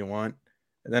game you want.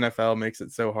 The NFL makes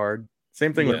it so hard.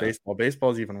 Same thing with Yeah. baseball.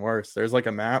 Baseball is even worse. There's like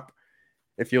a map.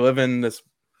 If you live in this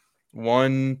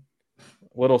one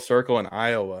little circle in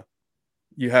Iowa,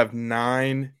 you have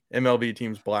 9 MLB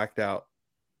teams blacked out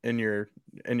in your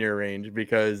range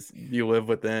because you live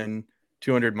within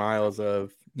 200 miles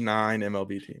of 9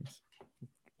 MLB teams.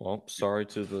 Well, sorry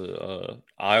to the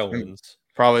Iowans.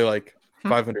 Probably like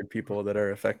 500 people that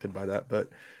are affected by that, but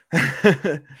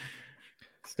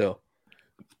still.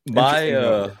 My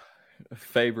Interesting moment.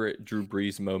 favorite Drew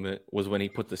Brees moment was when he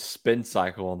put the spin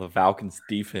cycle on the Falcons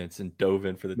defense and dove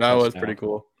in for the That was touchdown. pretty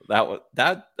cool.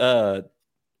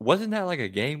 Wasn't that like a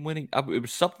game winning? It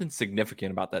was something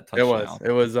significant about that touchdown.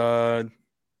 It was I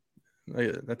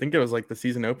think it was like the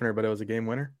season opener, but it was a game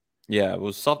winner. Yeah, it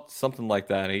was something like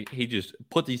that. He just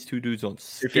put these 2 dudes on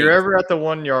skates. If you're ever at the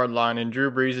 1 yard line and Drew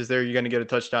Brees is there, you're going to get a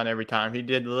touchdown every time. He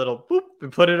did the little boop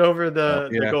and put it over the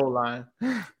Yeah. goal line.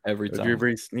 every The time. Drew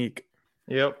Brees sneak.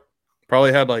 Yep.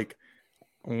 Probably had like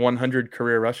 100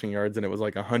 career rushing yards, and it was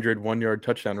like 100 1-yard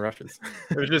touchdown rushes.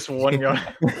 It was just 1 yard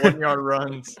 1 yard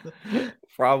runs.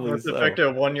 Probably Most so.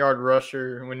 effective 1 yard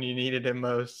rusher when you needed him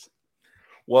most.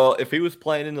 Well, if he was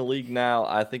playing in the league now,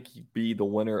 I think he'd be the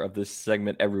winner of this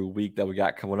segment every week that we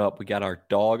got coming up. We got our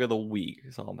dog of the week.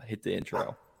 So I'm going to hit the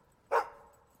intro.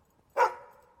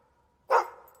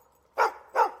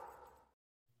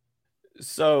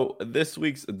 So this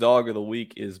week's dog of the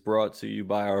week is brought to you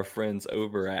by our friends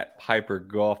over at Piper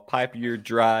Golf. Pipe your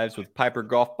drives with Piper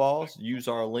Golf Balls. Use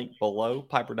our link below,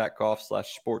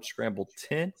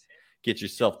 piper.golf/sportscramble10. Get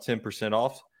yourself 10%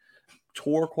 off.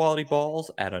 tour quality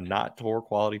balls at a not tour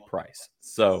quality price.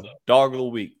 So, dog of the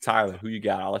week, Tyler, who you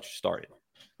got? I'll let you start it.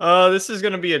 This is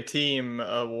going to be a team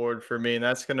award for me, and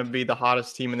that's going to be the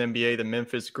hottest team in the NBA, the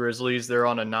Memphis Grizzlies. They're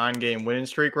on a 9-game winning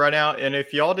streak right now. And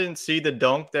if y'all didn't see the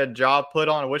dunk that Ja put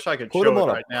on, I wish I could Put show him it on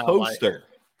right a now. poster.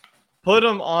 Put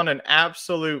him on an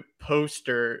absolute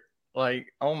poster.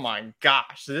 Like, oh my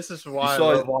gosh, this is why I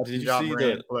love watching Ja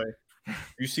Morant play.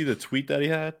 You see the tweet that he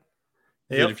had?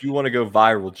 He Yep. said, if you want to go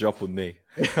viral, jump with me.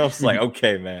 I was like,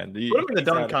 okay, man. Put him in the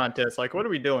dunk contest. Like, what are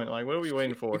we doing? Like, what are we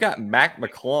waiting for? We got Mac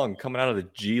McClung coming out of the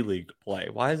G League to play.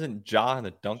 Why isn't Ja in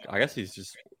the dunk? I guess he's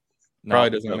just Probably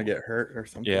doesn't want to get hurt or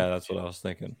something. Yeah, that's what I was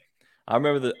thinking. I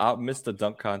remember I missed the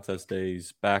dunk contest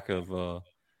days back of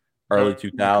early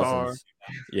 2000s.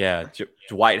 Yeah,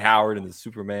 Dwight Howard in the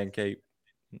Superman cape.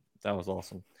 That was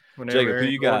awesome. Whenever Jacob, who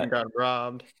you got? Got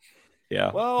robbed.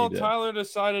 Yeah. Well, Tyler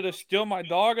decided to steal my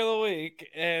dog of the week,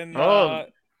 and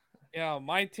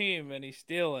my team, and he's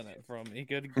stealing it from me.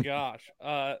 Good gosh.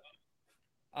 I'm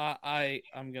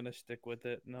gonna stick with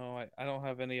it. No, I don't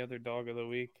have any other dog of the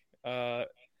week. I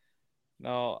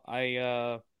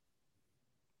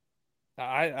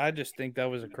just think that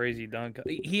was a crazy dunk.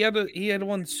 He had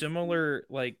one similar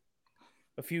like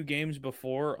a few games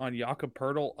before on Jakob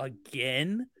Poeltl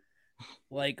again,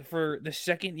 like for the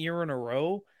second year in a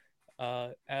row.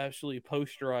 Absolutely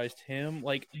posterized him.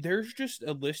 Like there's just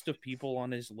a list of people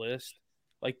on his list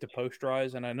like to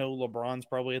posterize, and I know LeBron's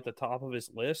probably at the top of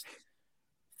his list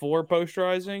for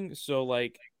posterizing. So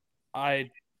like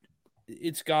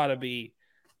it's gotta be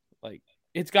like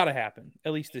it's gotta happen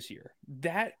at least this year.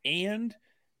 That and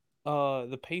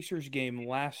the Pacers game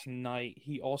last night,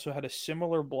 he also had a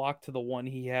similar block to the one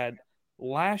he had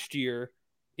last year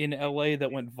in LA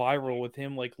that went viral with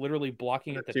him like literally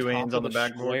blocking at the top of the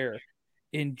square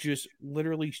and just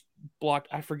literally blocked.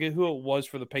 I forget who it was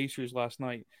for the Pacers last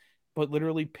night, but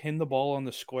literally pinned the ball on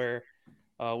the square,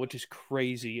 which is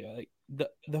crazy.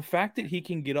 The fact that he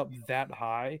can get up that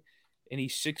high and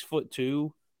he's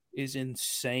 6'2" is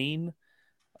insane.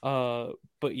 But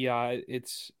yeah,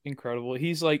 it's incredible.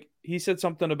 He said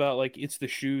something about like it's the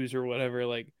shoes or whatever,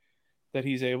 like that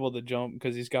he's able to jump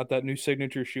because he's got that new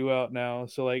signature shoe out now.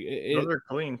 So like those are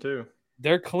clean too.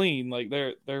 They're clean, like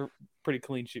they're pretty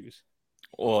clean shoes.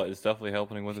 Well, it's definitely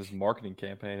helping with his marketing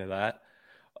campaign of that.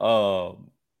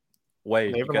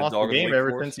 Wade, they haven't lost the game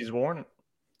ever since he's worn it.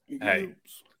 Hey,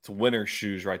 it's winter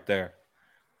shoes right there.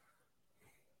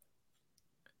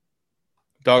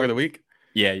 Dog of the week?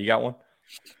 Yeah, you got one?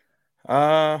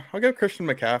 I'll go Christian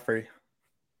McCaffrey.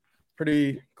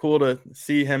 Pretty cool to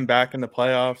see him back in the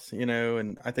playoffs,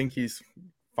 and I think he's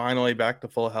finally back to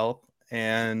full health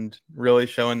and really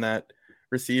showing that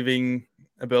receiving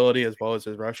ability as well as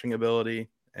his rushing ability,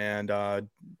 and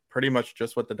pretty much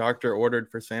just what the doctor ordered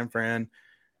for San Fran.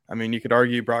 I mean, you could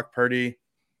argue Brock Purdy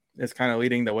is kind of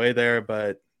leading the way there,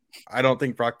 but I don't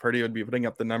think Brock Purdy would be putting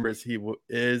up the numbers he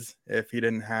is if he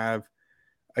didn't have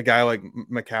a guy like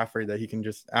McCaffrey that he can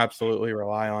just absolutely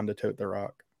rely on to tote the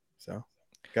rock. So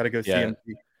got to go see him.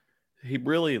 He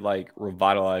really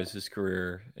revitalized his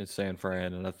career in San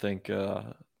Fran, and I think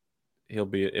he'll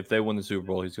be, if they win the Super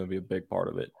Bowl, he's going to be a big part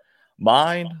of it.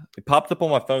 Mine, it popped up on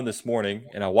my phone this morning,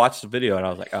 and I watched the video, and I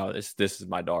was like, oh, this is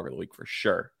my dog of the week for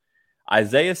sure.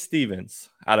 Isaiah Stevens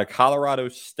out of Colorado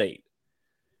State.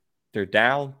 They're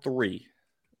down 3,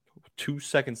 2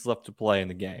 seconds left to play in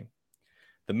the game.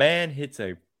 The man hits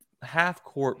a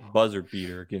half-court buzzer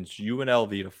beater against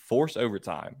UNLV to force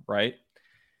overtime, right?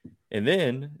 And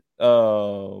then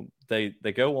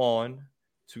they go on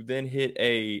to then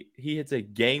he hits a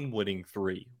game-winning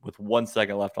 3 with 1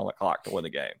 second left on the clock to win the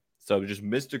game. So just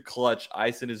Mr. Clutch,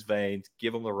 ice in his veins,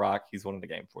 give him the rock. He's winning the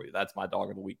game for you. That's my dog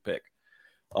of the week pick.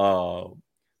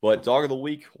 But dog of the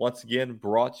week, once again,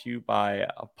 brought to you by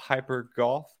Piper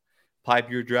Golf.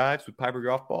 Pipe your drives with Piper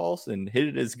golf balls and hit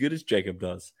it as good as Jacob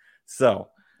does. So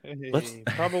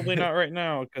probably not right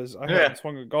now because I haven't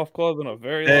swung a golf club in a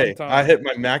very long time. I hit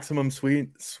my maximum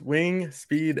swing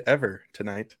speed ever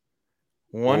tonight.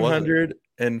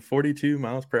 142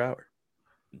 miles per hour.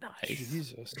 Nice.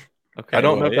 Jesus. Okay. I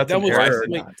don't know if that's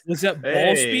was that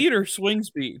ball speed or swing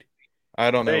speed?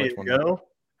 I don't know which one.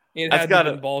 It had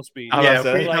to be ball speed.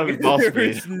 Ball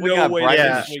speed. No way.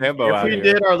 If we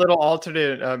did our little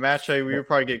alternate match, we would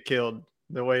probably get killed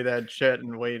the way that Chet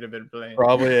and Wade have been playing.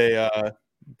 Probably a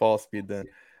ball speed then.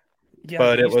 Yeah,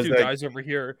 but it was two guys over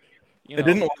here. It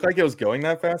didn't look like it was going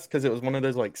that fast because it was one of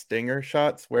those stinger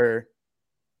shots where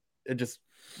it just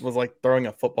was like throwing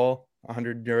a football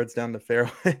 100 yards down the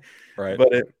fairway. Right.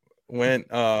 But it went.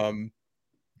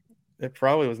 It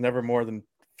probably was never more than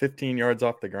 15 yards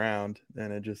off the ground,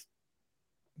 and it just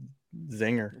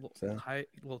zinger. So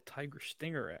little tiger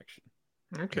stinger action.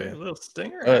 Okay, Yeah. a little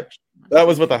stinger. that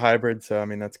was with a hybrid, so I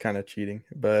mean that's kind of cheating.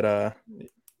 But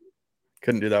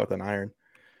couldn't do that with an iron.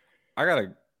 I got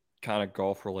a kind of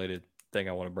golf related thing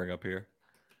I want to bring up here.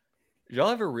 Did y'all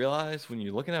ever realize when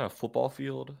you're looking at a football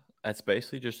field, that's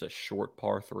basically just a short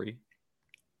par 3?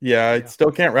 Yeah, I Yeah.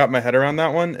 still can't wrap my head around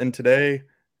that one. And today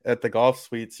at the golf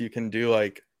suites, you can do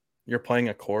like you're playing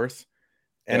a course,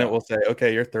 and Yeah. it will say,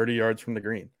 "Okay, you're 30 yards from the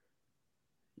green."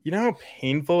 You know how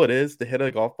painful it is to hit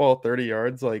a golf ball 30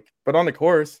 yards, but on the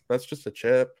course, that's just a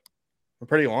chip, a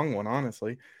pretty long one,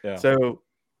 honestly. Yeah. So,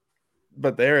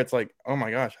 but there, it's like, oh my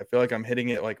gosh, I feel like I'm hitting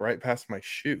it like right past my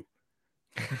shoe.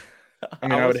 I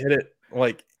mean, I would hit it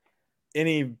like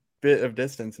any bit of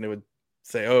distance, and it would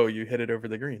say, "Oh, you hit it over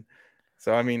the green."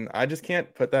 So, I mean, I just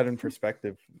can't put that in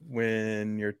perspective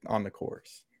when you're on the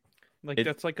course. Like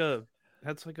that's like a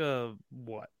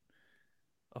what?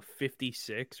 A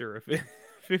 56 or a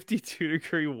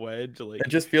 52-degree wedge. Like It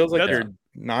just feels like That's- you're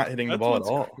not hitting the that's ball at what's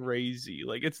all. crazy.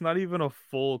 Like it's not even a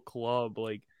full club.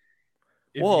 Like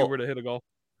if Well, you were to hit a golf,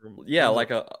 Yeah, from like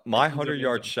my distance of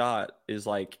 100-yard end zone. shot is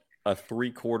like a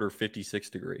 3/4 56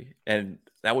 degree, and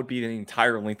that would be the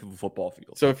entire length of a football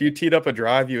field. So, if you teed up a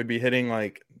drive, you would be hitting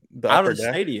like the out upper of the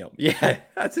deck. stadium, yeah,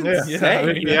 that's Yeah,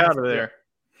 insane. be out of there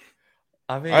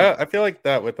I mean, I feel like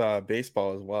that with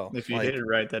baseball as well. if you Like, hit it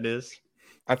right. That is.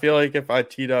 I feel like if I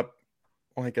teed up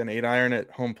like an 8-iron at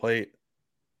home plate,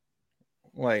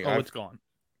 like Oh, it's gone.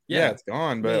 yeah, it's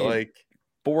gone. But mean, like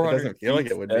 400 doesn't feel like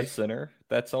feet it would be. dead center.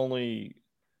 That's only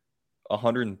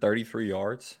 133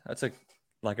 yards. That's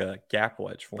like a gap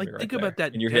wedge for Like me right think there. about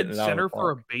that. And you're Dead hitting it out of center the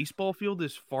for a park. baseball field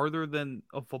is farther than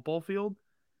a football field.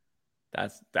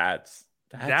 That's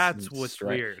what's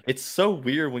strange. weird. It's so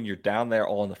weird when you're down there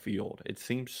on the field. It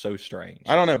seems so strange.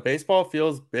 I don't know. Baseball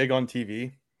feels big on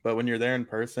TV, but when you're there in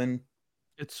person,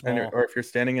 It's small. or if you're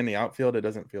standing in the outfield, it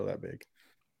doesn't feel that big.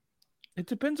 It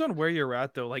depends on where you're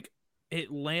at, though. Like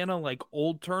Atlanta, like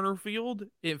Old Turner Field,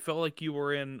 it felt like you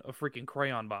were in a freaking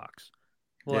crayon box.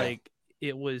 Yeah. Like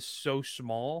it was so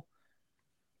small.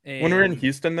 And When we were in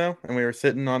Houston, though, and we were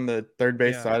sitting on the third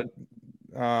base Yeah.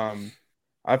 side,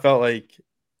 I felt like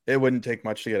it wouldn't take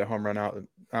much to get a home run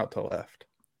out to left.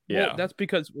 well, that's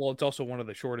because it's also one of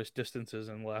the shortest distances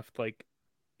in left, like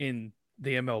in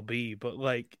the MLB. But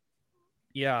like,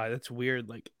 yeah, that's weird.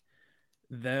 Like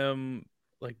them,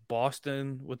 like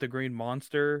Boston with the Green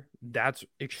Monster, that's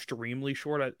extremely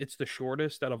short. It's the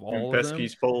shortest out of all And of them.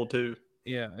 Pesky's pole too.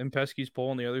 Yeah, and Pesky's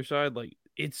pole on the other side, like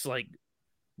it's like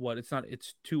what? It's not.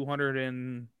 It's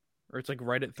 200 or it's like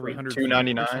right at 300.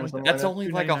 299 feet or something something like That's that. only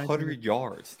like 299, 100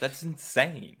 yards. That's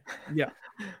insane. Yeah,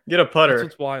 Get a that's putter.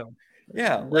 what's wild.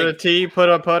 Yeah, Get a tee, put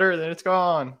a putter, then it's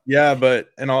gone. Yeah, but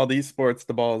in all these sports,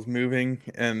 the ball is moving,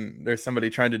 and there's somebody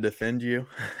trying to defend you.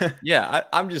 yeah.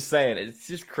 I'm just saying, it's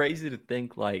just crazy to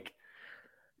think like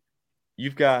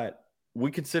you've got. We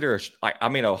consider a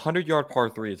 100-yard par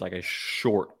 3 is like a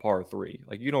short par 3.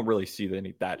 Like you don't really see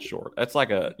any that short. That's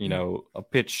like a a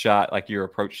pitch shot, like your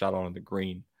approach shot on the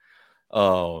green.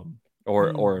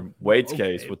 Or in Wade's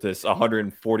case with this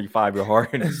 145 yard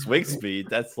and a swing speed,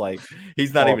 that's like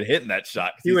he's not even hitting that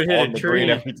shot. 'Cause He would he's hit on a the tree green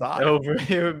every time. over.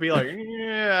 It would be like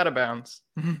out of bounds.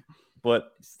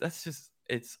 But that's just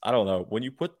I don't know. When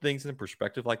you put things in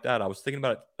perspective like that, I was thinking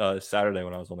about it Saturday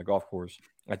when I was on the golf course.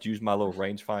 I'd use my little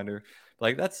rangefinder.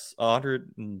 Like that's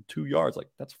 102 yards. Like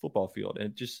that's a football field.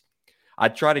 And I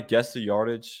try to guess the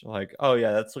yardage. Like, oh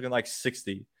yeah, that's looking like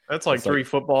 60. That's like It's like- 3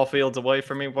 football fields away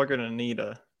from me. We're gonna need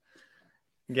a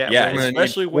Yeah, I'm gonna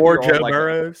especially need when 4 you're Joe on like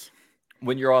Burrows.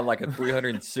 when you're on like a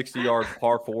 360-yard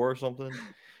par 4 or something,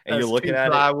 and you're looking at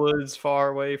it. plywoods far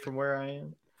away from where I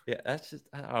am. Yeah, that's just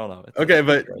I don't know. Okay,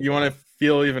 but you want to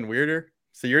feel even weirder?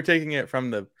 So you're taking it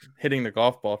from the hitting the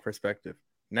golf ball perspective.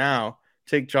 Now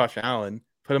take Josh Allen,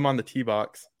 put him on the tee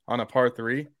box on a par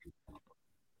 3.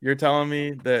 You're telling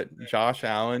me that Josh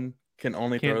Allen can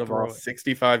only Can't throw the ball throw it.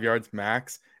 65 yards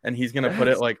max, and he's gonna put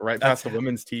it like right past the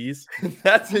women's tees?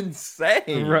 That's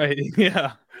insane. Right?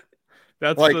 Yeah,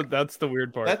 that's Like- that's the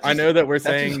weird part. That's- I know that we're that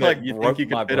saying just, that like, you broke think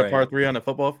you my could fit a par brain. 3 on a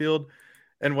football field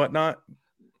and whatnot,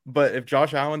 but if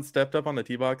Josh Allen stepped up on the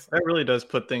tee box, That really does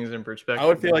put things in perspective. I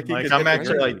would feel like he man. could I'm hit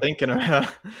actually really- like thinking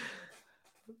about.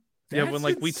 Yeah, That's when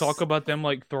like we talk ins- about them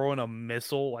like throwing a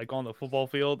missile like on the football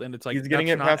field, and it's like He's getting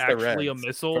that's it not past the actually a Reds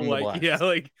missile. from the Like blast. yeah,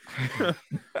 like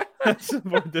that's the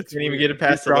part that's Didn't even weird. get it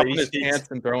past he's the dropping ladies' his pants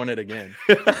and throwing it again.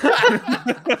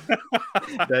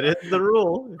 That is the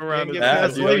rule. Around Can't his get head.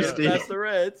 past Yeah, ladies' yeah. tees. That's the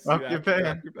Reds. Off You your have to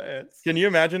pants. your pants. Can you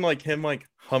imagine like him like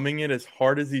humming it as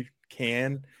hard as he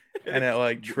can, and it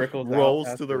like trickles out rolls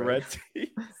past to the red Reds? tees.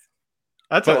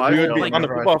 That's how But I we would feel. be like, on the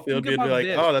whenever I- football field. think You'd be about like,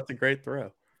 this. "Oh, that's a great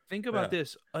throw." Think about Yeah.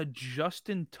 this: a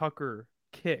Justin Tucker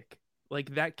kick,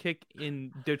 like that kick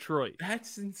in Detroit,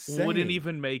 That's insane. wouldn't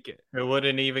even make it. It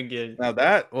wouldn't even get. Now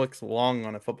that looks long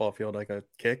on a football field, like a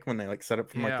kick when they like set up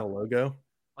from like Yeah. the logo.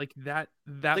 Like that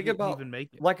Think wouldn't about even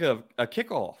make it. like a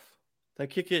kickoff. They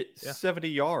kick it Yeah. 70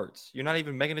 yards. You're not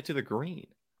even making it to the green.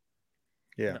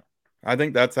 Yeah, No. I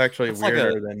think that's actually That's like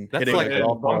weirder than that's hitting like a a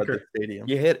golf ball at the bunker. stadium.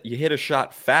 You hit a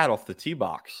shot fat off the tee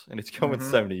box, and it's going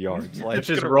Mhm. 70 yards. Like It's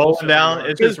just gonna roll rolling 70 down.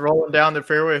 yards. It's just rolling down the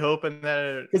fairway, hoping that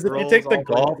it Because if you rolls take the all way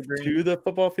golf green. to the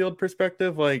football field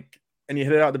perspective, like, and you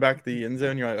hit it out the back of the end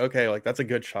zone, you're like, okay, like that's a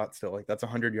good shot still. Like that's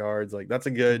 100 yards. Like that's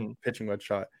a good Mhm. pitching wedge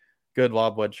shot, good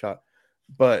lob wedge shot.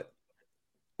 But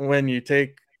when you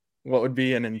take what would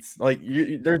be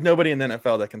there's nobody in the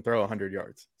NFL that can throw 100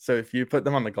 yards. So if you put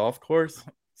them on the golf course,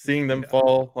 seeing them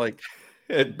fall like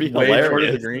it'd be way short of the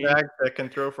hilarious. green. Back that can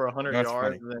throw for 100 That's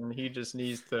yards, funny. then he just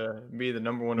needs to be the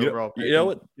number one You overall know, pick. you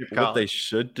know in what they college.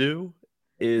 should do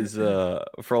is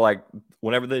for like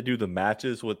whenever they do the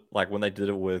matches with like when they did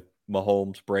it with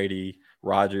Mahomes, Brady,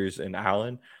 Rodgers, and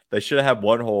Allen, they should have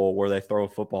one hole where they throw a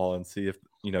football and see if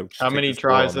just How take many the score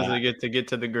tries on does that. it get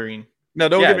to the green? No,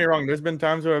 don't Yeah. get me wrong. There's been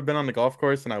times where I've been on the golf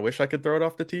course and I wish I could throw it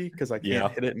off the tee because I can't Yeah,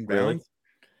 hit it in really? bounds.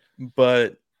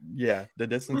 But yeah, the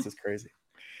distance is crazy.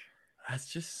 That's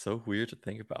just so weird to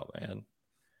think about, man.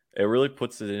 It really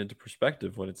puts it into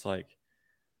perspective when it's like,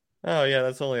 oh yeah,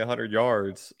 that's only 100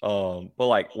 yards. But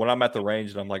like when I'm at the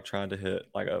range and I'm like trying to hit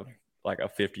like a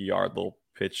 50-yard little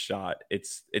pitch shot,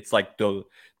 it's like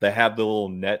they have the little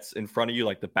nets in front of you,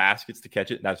 like the baskets to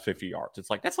catch it, and that's 50 yards. It's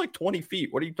like that's like 20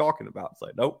 feet. What are you talking about? It's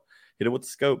like, nope, hit it with the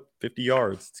scope, 50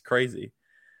 yards. It's crazy.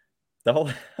 The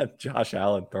whole Josh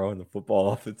Allen throwing the football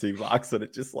off the tee box and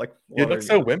it just like It looks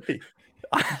so wimpy.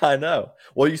 I know.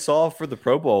 Well, you saw for the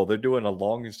Pro Bowl, they're doing a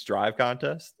longest drive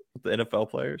contest with the NFL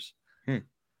players.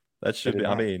 That should did be. I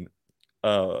not. mean,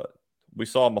 we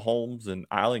saw Mahomes and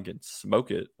Allen can smoke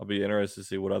it. I'll be interested to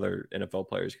see what other NFL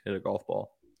players can hit a golf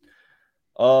ball.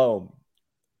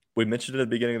 We mentioned at the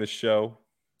beginning of the show,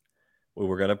 we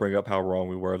were going to bring up how wrong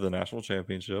we were of the national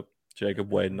championship.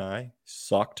 Jacob Wade and I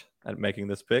sucked at making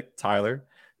this pick. Tyler,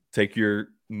 take your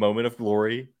moment of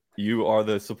glory. You are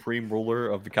the supreme ruler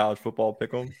of the college football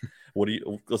pick'em.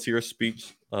 Let's hear a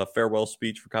speech, a farewell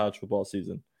speech for college football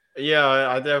season. Yeah,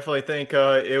 I definitely think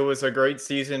it was a great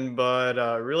season, but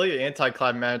really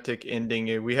anticlimactic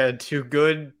ending. We had two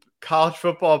good college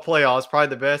football playoffs, probably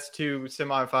the best two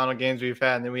semifinal games we've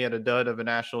had, and then we had a dud of a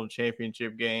national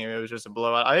championship game. It was just a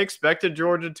blowout. I expected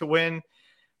Georgia to win,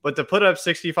 but to put up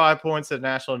 65 points at the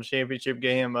national championship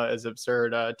game is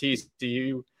absurd.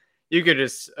 TCU, you could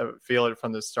just feel it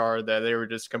from the start that they were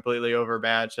just completely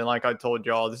overmatched. And like I told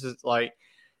y'all, this is like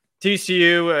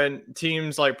TCU and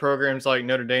teams like programs like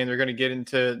Notre Dame, they're going to get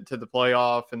into the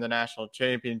playoff and the national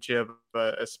championship,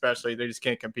 but especially they just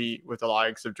can't compete with the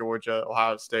likes of Georgia,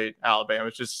 Ohio State, Alabama.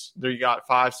 It's just they got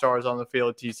 5 stars on the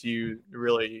field. TCU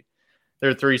really,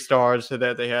 they're 3 stars so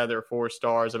that they had their 4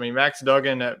 stars. I mean, Max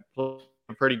Duggan had a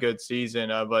pretty good season,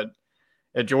 but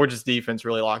Georgia's defense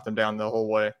really locked them down the whole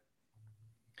way.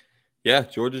 Yeah,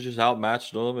 Georgia just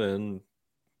outmatched them, and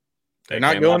They're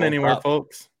not going anywhere,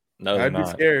 folks. No, they're I'd be not.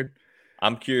 scared.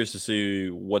 I'm curious to see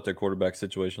what their quarterback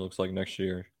situation looks like next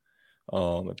year. I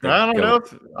don't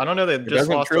know. They just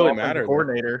doesn't lost truly their matter, offensive though.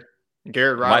 coordinator,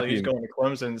 Garrett Might Riley, be- who's going to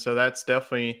Clemson. So that's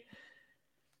definitely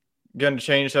going to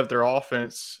change up their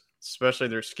offense, especially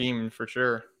their scheme for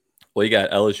sure. Well, you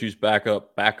got LSU's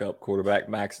backup quarterback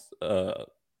Max, or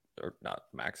not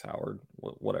Max Howard,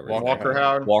 whatever. his name Walker is.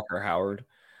 Howard. Walker Howard,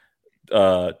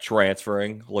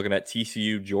 transferring. Looking at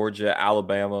TCU, Georgia,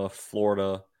 Alabama,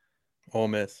 Florida, Ole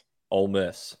Miss. Ole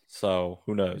Miss. So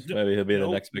who knows? Maybe he'll be the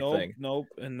next big thing. Nope.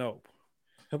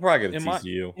 He'll probably go to In my-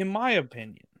 TCU. In my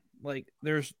opinion, like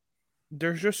there's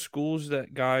just schools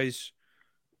that guys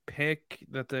pick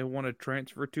that they want to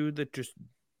transfer to that just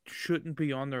shouldn't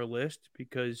be on their list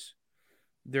because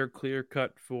they're clear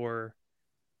cut for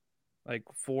like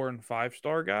 4 and 5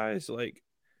 star guys. Like,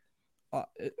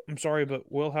 I'm sorry, but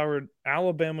Will Howard,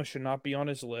 Alabama should not be on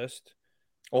his list.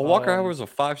 Well, Walker Howard was a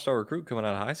 5-star recruit coming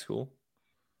out of high school.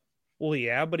 Well,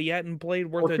 yeah, but he hadn't played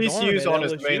worth Well, a darn TCU's at on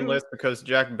his LSU. main list because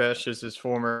Jack Best is his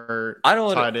former I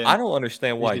tight end. don't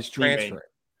understand why He's he's his teammate. transferring.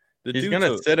 The He's dude's going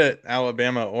to a- sit at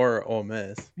Alabama or Ole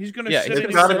Miss. He's going to Yeah, sit it's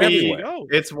in gotta wherever be- he goes.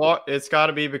 It's got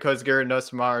to be because Garrett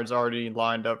Nussmeier is already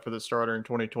lined up for the starter in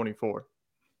 2024.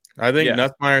 I think Yeah.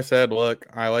 Nussmeier said, look,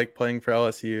 I like playing for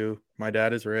LSU. My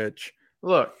dad is rich.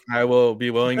 Look, I will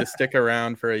be willing to stick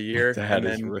around for a year That and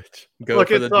is then rich. go look,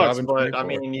 for it the sucks, job in but I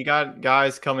 24. mean, you got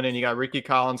guys coming in. You got Ricky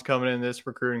Collins coming in this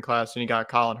recruiting class, and you got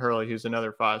Colin Hurley, who's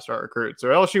another 5-star recruit. So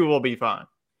LSU will be fine.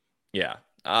 Yeah.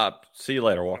 See you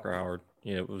later, Walker Howard.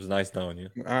 Yeah, it was nice knowing you.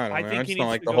 I don't I know. think I he just don't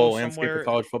needs like to the go whole landscape somewhere- of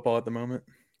college football at the moment.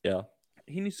 Yeah.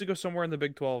 He needs to go somewhere in the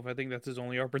Big 12. I think that's his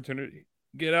only opportunity.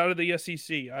 Get out of the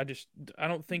SEC. I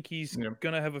don't think he's Yeah.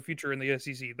 gonna have a future in the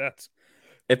SEC.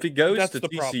 If he goes That's to the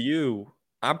problem. TCU,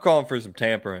 I'm calling for some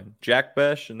tampering. Jack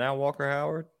Besh and now Walker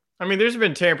Howard. I mean, there's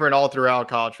been tampering all throughout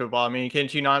college football. I mean,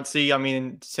 can't you not see? I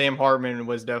mean, Sam Hartman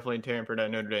was definitely tampered at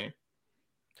Notre Dame.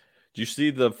 Do you see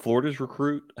the Florida's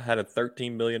recruit had a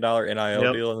 $13 million NIL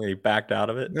Yep. deal and he backed out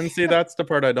of it? And see, that's the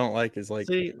part I don't like is like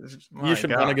See, you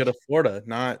should want to go to Florida,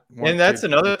 not. want And that's to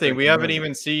another thing. We haven't money.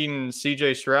 even seen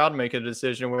CJ Stroud make a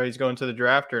decision whether he's going to the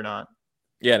draft or not.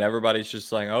 Yeah, and everybody's just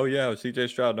saying, "Oh yeah, CJ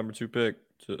Stroud, number 2 pick,"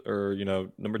 or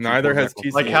number 2. Neither has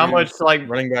quarterback. TCU. Like how much, like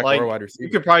running back like or wide you receiver.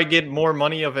 could probably get more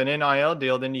money of an NIL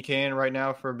deal than you can right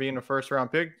now for being a first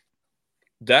round pick.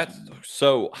 That's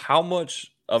so. How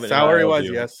much of an Salary NIL wise,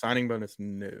 deal? yes. Signing bonus,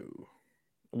 no.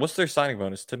 What's their signing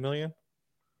bonus? 10 million.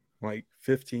 Like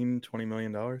 $15-20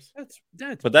 million. That's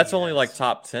But that's only BS. like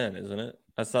top 10, isn't it?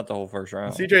 That's not the whole first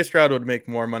round. CJ Stroud would make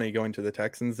more money going to the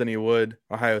Texans than he would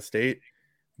Ohio State,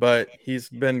 but he's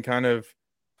been kind of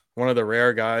one of the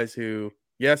rare guys who,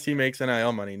 yes, he makes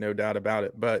NIL money, no doubt about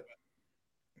it, but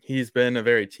he's been a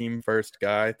very team first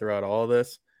guy throughout all of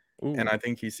this. Ooh. And I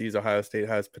think he sees Ohio State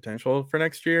has potential for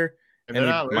next year, And and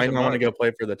they're he not might losing not want to much. go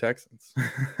play for the Texans.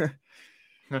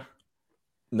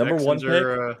 Number 1 Texans pick,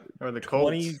 or the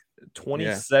Colts.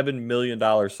 $27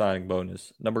 million signing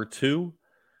bonus. Number 2,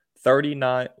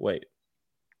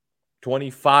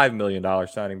 $25 million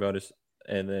signing bonus,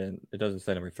 and then it doesn't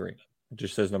say number 3. It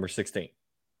just says number 16.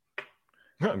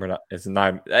 Number 9, it's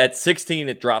 9. At 16,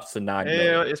 it drops to 9 Yeah,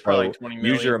 million. it's probably So 20 use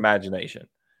your million. imagination.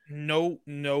 No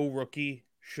rookie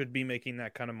should be making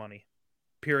that kind of money.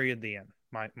 Period. The end.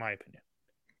 My opinion.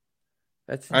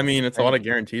 That's I mean, it's a lot of insane.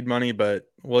 guaranteed money, but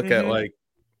look at Mhm. like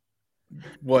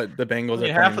what the Bengals I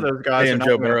mean, are half of paying- those guys are paying not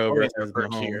Joe gonna Burrow play their versus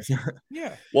first year. Mahomes.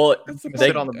 Yeah. Well, That's the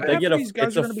they problem. get Half a of these guys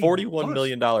it's are a gonna be $41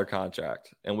 million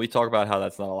contract, and we talk about how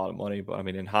that's not a lot of money, but I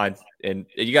mean, in hindsight, and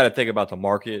you got to think about the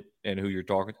market and who you're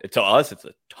talking to. Us, it's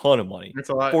a ton of money. It's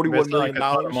a lot. $41 it's not like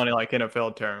million a ton of money, like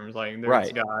NFL terms. Like there's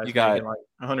Right. guys You got making like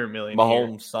 100 million. a year.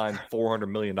 Mahomes signed $400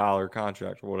 million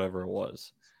contract or whatever it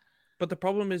was. But the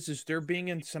problem is they're being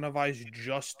incentivized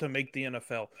just to make the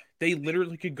NFL. They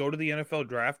literally could go to the NFL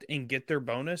draft and get their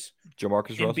bonus Jamarcus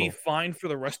and Russell. be fine for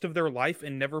the rest of their life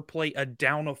and never play a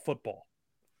down of football.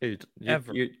 Dude,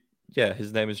 ever. Yeah,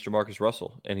 his name is Jamarcus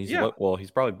Russell, and he's Yeah. he's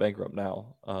probably bankrupt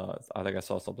now. I think I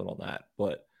saw something on that,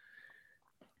 but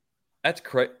that's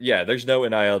correct. Yeah, there's no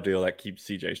NIL deal that keeps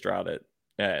CJ Stroud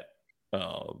at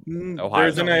Ohio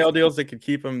There's State. NIL deals that could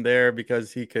keep him there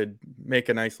because he could make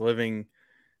a nice living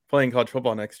playing college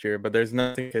football next year, but there's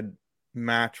nothing that could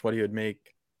match what he would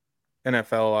make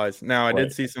NFL wise. Now, I Right.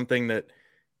 did see something that,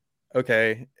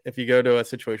 okay, if you go to a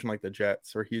situation like the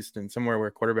Jets or Houston, somewhere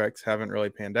where quarterbacks haven't really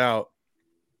panned out,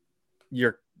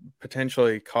 you're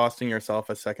potentially costing yourself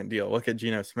a second deal. Look at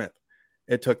Geno Smith.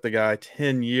 It took the guy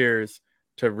 10 years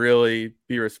to really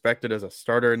be respected as a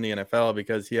starter in the NFL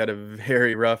because he had a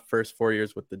very rough first 4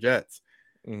 years with the Jets.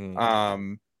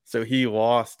 Mhm. So he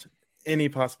lost any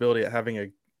possibility of having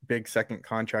a big second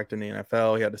contract in the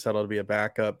NFL. He had to settle to be a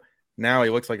backup. Now he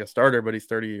looks like a starter, but he's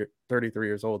 33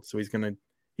 years old. So he's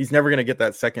never going to get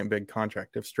that second big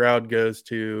contract. If Stroud goes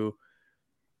to,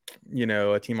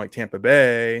 a team like Tampa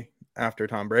Bay after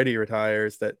Tom Brady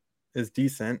retires that is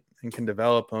decent and can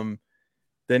develop him,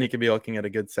 then he could be looking at a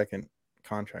good second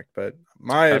contract. But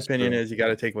my That's opinion true. is you got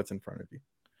to take what's in front of you.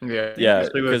 Yeah,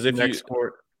 especially with because if next you-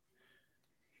 sport.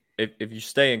 If you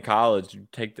stay in college, you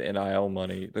take the NIL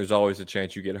money. There's always a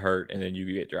chance you get hurt, and then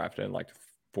you get drafted in like the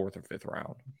 4th or 5th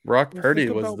round. Brock Well, Purdy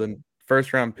think was about- the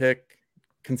first round pick,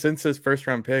 consensus first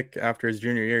round pick after his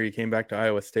junior year. He came back to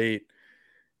Iowa State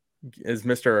as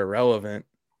Mr. Irrelevant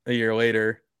a year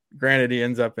later. Granted, he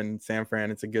ends up in San Fran.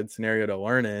 It's a good scenario to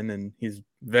learn in, and he's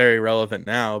very relevant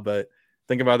now. But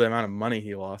think about the amount of money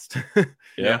he lost.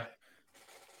 Yeah.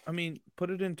 I mean,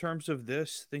 put it in terms of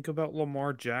this. Think about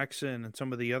Lamar Jackson and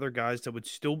some of the other guys that would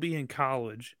still be in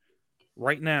college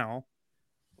right now,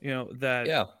 that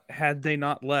Yeah. had they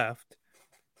not left,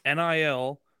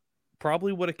 NIL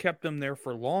probably would have kept them there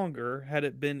for longer had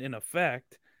it been in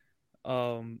effect.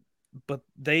 But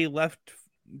they left,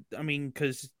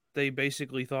 because they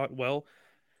basically thought, well,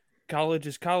 college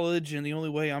is college, and the only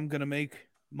way I'm going to make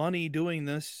money doing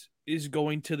this is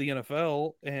going to the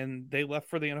NFL, and they left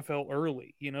for the NFL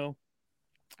early,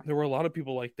 there were a lot of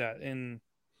people like that. And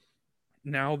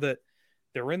now that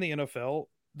they're in the NFL,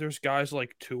 there's guys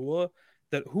like Tua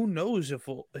that who knows if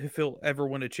he'll ever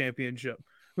win a championship.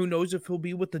 Who knows if he'll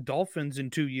be with the Dolphins in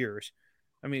 2 years?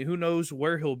 I mean, who knows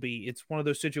where he'll be? It's one of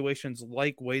those situations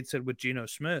like Wade said with Geno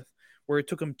Smith, where it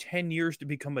took him 10 years to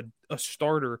become a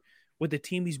starter with a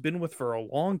team he's been with for a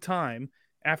long time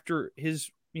after his,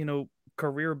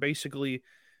 career basically,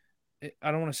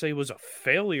 I don't want to say was a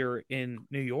failure in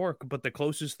New York, but the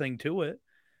closest thing to it.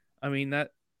 I mean,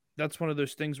 that's one of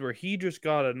those things where he just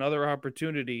got another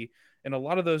opportunity, and a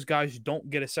lot of those guys don't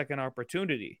get a second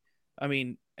opportunity. I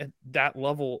mean, at that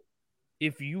level,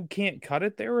 if you can't cut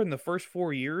it there in the first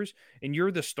 4 years and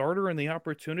you're the starter and the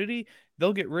opportunity,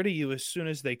 they'll get rid of you as soon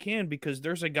as they can because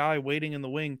there's a guy waiting in the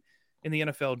wing in the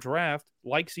NFL draft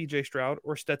like CJ Stroud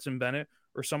or Stetson Bennett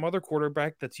or some other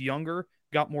quarterback that's younger,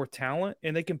 got more talent,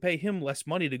 and they can pay him less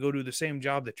money to go do the same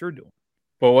job that you're doing.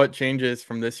 Well, what changes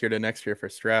from this year to next year for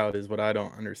Stroud is what I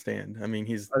don't understand. I mean,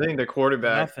 I think the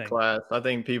quarterback Nothing. class. I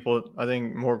think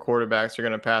more quarterbacks are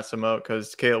going to pass him up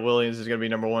because Caleb Williams is going to be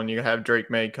number one. You have Drake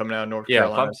May coming out of North Yeah, if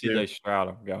Carolina. I'm CJ Stroud,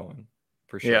 I'm going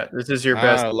for sure. Yeah, this is your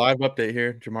best live update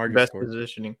here. Jamar just best scored.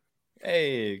 positioning.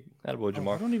 Hey, that boy I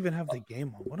Jamar. don't even have the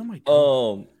game on. What am I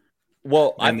doing?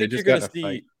 Well, I And they think you're just going got to in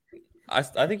a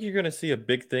see. I think you're going to see a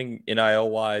big thing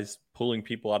NIL wise, pulling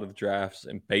people out of the drafts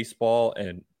in baseball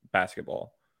and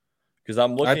basketball. Because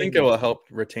I'm looking. I think it will help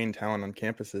retain talent on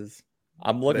campuses.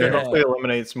 I'm looking It at. hopefully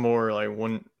eliminates more like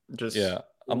one just. Yeah,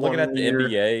 I'm looking at the 1 year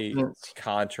NBA stints.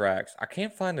 contracts. I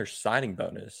can't find their signing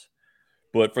bonus,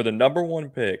 but for the number one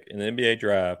pick in the NBA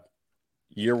draft,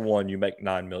 year one you make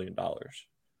 $9 million. Look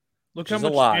which how is a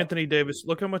much lot. Anthony Davis.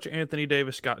 Look how much Anthony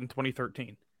Davis got in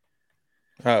 2013.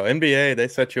 Oh, NBA, they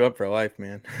set you up for life,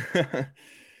 man.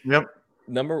 Yep.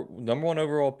 Number one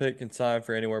overall pick can sign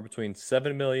for anywhere between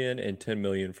 $7 million and $10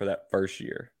 million for that first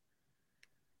year.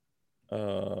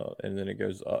 And then it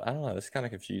goes up. I don't know. It's kind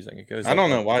of confusing. It goes. I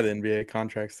don't up, know why the NBA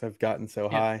contracts have gotten so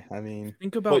high. I mean,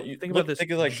 Think about look- this.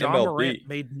 think of like John MLB. Morant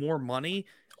made more money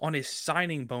on his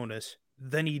signing bonus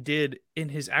than he did in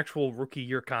his actual rookie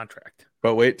year contract.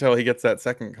 but wait till he gets that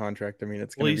second contract. I mean,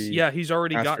 it's Well, going to be he's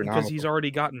already gotten because he's astronomical.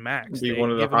 already gotten max. Be They one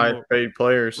of the give him a highest paid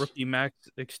players. rookie max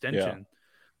extension.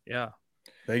 Yeah.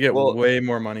 They get Well- way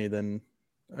more money than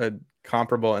a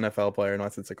comparable NFL player,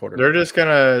 unless it's a quarterback. They're just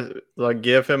gonna like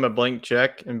give him a blank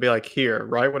check and be like, "Here,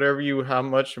 write whatever how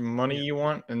much money you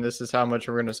want, and this is how much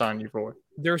we're gonna sign you for."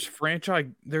 There's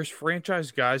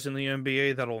franchise guys in the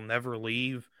NBA that'll never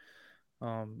leave.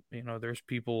 There's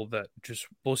people that just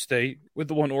will stay with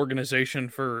the one organization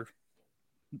for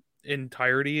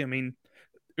entirety. I mean,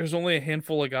 there's only a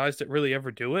handful of guys that really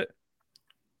ever do it.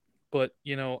 But,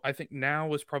 I think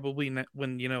now is probably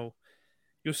when, you'll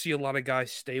see a lot of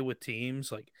guys stay with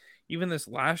teams. Like, even this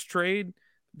last trade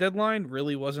deadline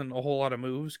really wasn't a whole lot of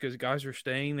moves because guys are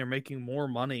staying. They're making more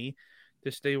money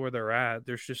to stay where they're at.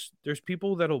 There's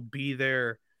people that'll be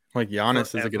there. Like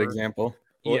Giannis is a good forever. example.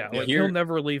 Well, Yeah, like he'll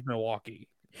never leave Milwaukee.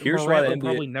 Here's why Morant the will NBA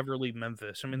probably never leave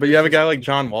Memphis. I mean, But you have a there's guy just like things-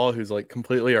 John Wall who's like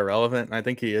completely irrelevant. And I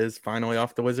think he is finally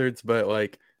off the Wizards. But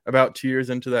like about 2 years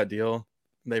into that deal,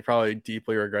 they probably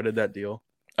deeply regretted that deal.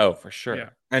 Oh, for sure. Yeah.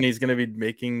 And he's going to be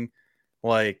making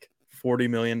like $40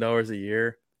 million a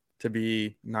year to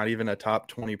be not even a top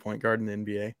 20 point guard in the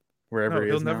NBA, wherever No,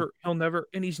 he is now. he'll never,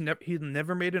 and he's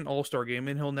never made an All-Star game,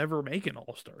 and he'll never make an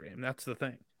All-Star game. That's the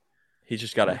thing. He's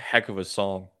just got a heck of a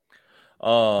song.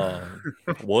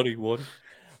 Woody.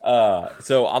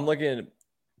 So I'm looking.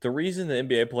 The reason the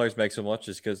NBA players make so much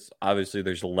is because obviously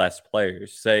there's less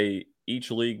players. Say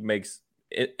each league makes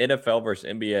NFL versus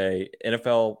NBA.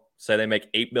 NFL say they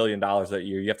make $8 billion that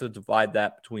year. You have to divide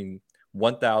that between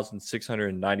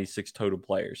 1,696 total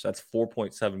players. That's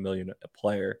 4.7 million a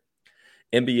player.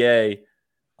 NBA,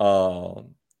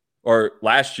 or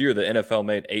last year the NFL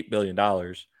made $8 billion.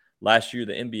 Last year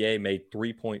the NBA made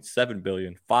 $3.7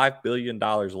 billion. $5 billion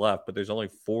left, but there's only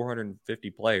 450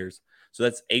 players. So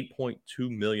that's $8.2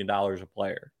 million a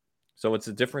player. So it's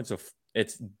a difference of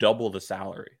it's double the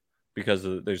salary because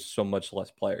there's so much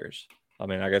less players. I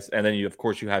mean, I guess, and then you of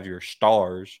course you have your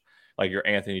stars like your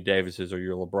Anthony Davises or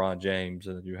your LeBron James,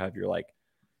 and then you have your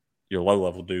low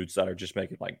level dudes that are just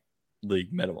making like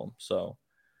league minimum. So,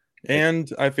 And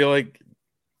I feel like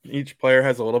each player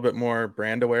has a little bit more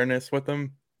brand awareness with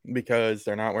them because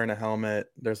they're not wearing a helmet.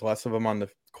 There's less of them on the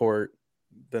court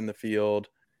than the field.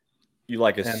 you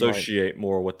like associate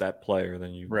more with that player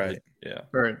than you Right. Yeah.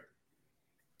 Right.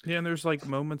 Yeah, and there's like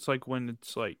moments like when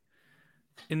it's like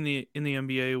in the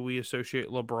NBA, we associate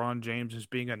LeBron James as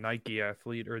being a Nike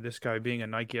athlete, or this guy being a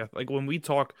Nike athlete. Like when we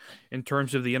talk in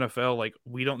terms of the NFL, like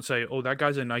we don't say, "Oh, that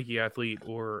guy's a Nike athlete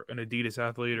or an Adidas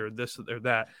athlete or this or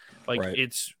that." Like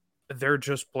Right. they're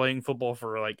just playing football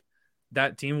for like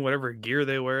that team, whatever gear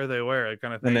they wear,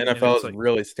 kind of thing. And the NFL has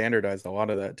really standardized a lot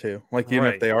of that too. Like even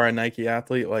if they are a Nike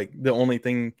athlete, like the only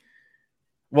thing,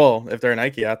 well, if they're a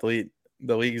Nike athlete,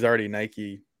 the league's already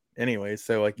Nike anyway,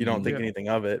 so like you don't think anything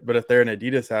of it. But if they're an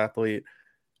Adidas athlete,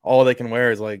 all they can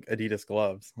wear is like Adidas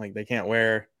gloves. Like they can't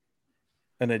wear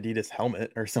an Adidas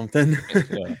helmet or something.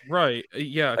 Right.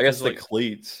 Yeah. I guess like, the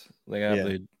cleats. They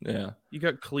have You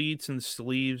got cleats and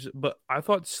sleeves, but I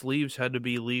thought sleeves had to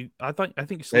be league. I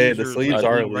think sleeves the sleeves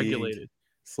are regulated.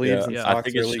 Sleeves and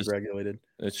socks are league regulated.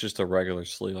 It's just a regular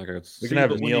sleeve. Like we can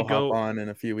have Neil hop on in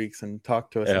a few weeks and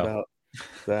talk to us about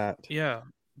that. Yeah,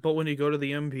 but when you go to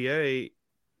the NBA,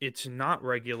 it's not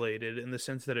regulated in the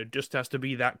sense that it just has to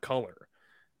be that color.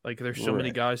 Like there's so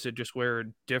many guys that just wear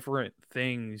different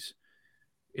things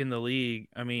in the league.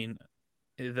 I mean,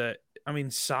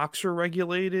 socks are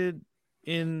regulated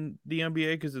in the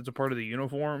NBA because it's a part of the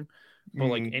uniform, but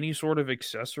like any sort of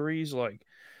accessories, like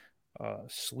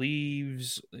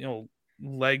sleeves,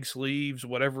 leg sleeves,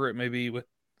 whatever it may be, with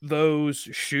those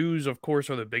shoes, of course,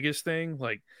 are the biggest thing.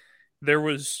 Like there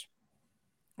was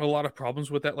a lot of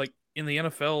problems with that. Like in the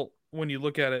NFL, when you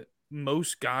look at it,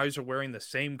 most guys are wearing the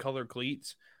same color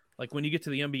cleats. Like when you get to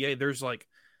the NBA, there's like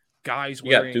guys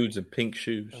wearing. You got dudes in pink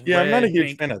shoes. Yeah, I'm not a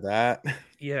huge fan of that.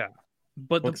 Yeah,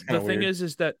 but the thing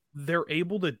is that they're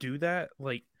able to do that,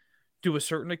 like to a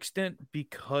certain extent,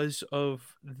 because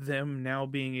of them now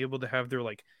being able to have their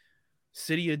like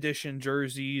city edition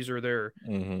jerseys or their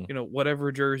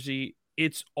whatever jersey.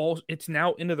 It's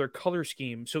now into their color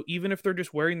scheme. So even if they're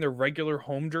just wearing their regular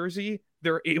home jersey,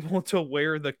 they're able to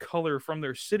wear the color from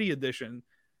their city edition,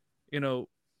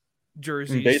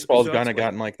 jerseys. And baseball's kind of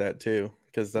gotten like that too,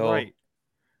 because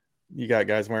you got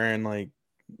guys wearing like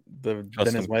the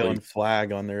Venezuelan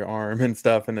flag on their arm and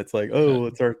stuff, and it's like, oh,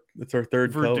 it's our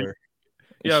third color.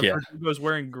 Verdugo's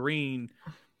wearing green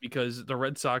because the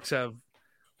Red Sox have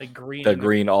like green. The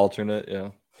green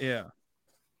alternate, yeah.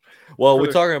 Well,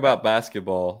 we're talking about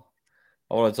basketball.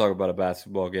 I want to talk about a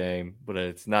basketball game, but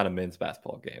it's not a men's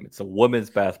basketball game. It's a women's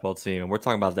basketball team, and we're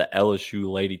talking about the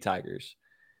LSU Lady Tigers.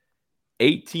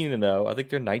 18-0. I think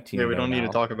they're 19. Yeah, we don't need to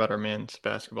talk about our men's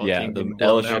basketball team. The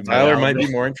LSU. Tyler might be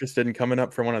more interested in coming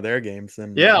up for one of their games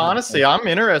than. Yeah, honestly, I'm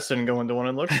interested in going to one.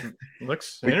 It looks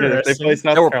interesting. If they play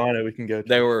South Carolina, we can go.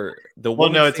 They were the. Well,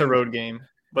 no, it's a road game,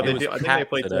 but I think they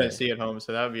play today. Tennessee at home,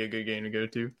 so that would be a good game to go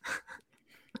to.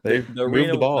 They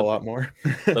moved the ball a lot more.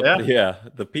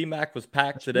 The PMAC was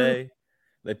packed today.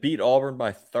 They beat Auburn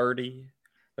by 30.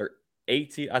 They're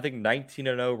 18, I think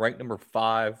 19-0, ranked number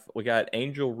 5. We got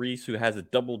Angel Reese, who has a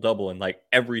double-double in like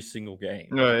every single game.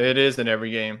 No, it is in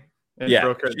every game. And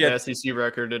broke the SEC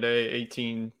record today,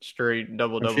 18 straight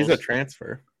double-doubles. She's a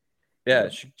transfer. Yeah,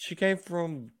 she came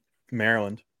from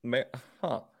Maryland.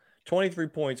 23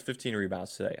 points, 15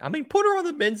 rebounds today. I mean, put her on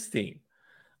the men's team.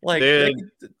 Like,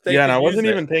 and I wasn't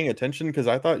even paying attention because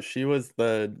I thought she was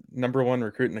the number 1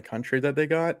 recruit in the country that they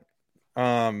got.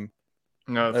 No,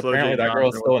 apparently that girl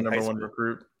is still a number 1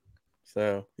 recruit.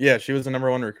 So yeah, she was the number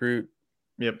 1 recruit.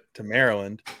 Yep. To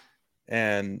Maryland,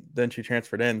 and then she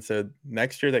transferred in. So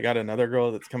next year they got another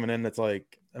girl that's coming in that's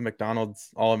like a McDonald's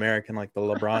All-American, like the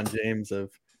LeBron James of.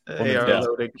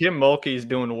 Kim Mulkey's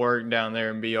doing work down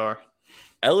there in BR.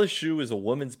 LSU is a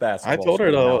women's basketball. I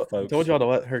told y'all to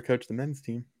let her coach the men's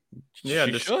team. Yeah,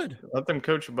 she should let them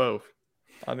coach both.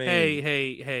 I mean,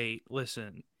 hey,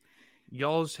 listen,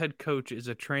 y'all's head coach is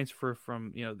a transfer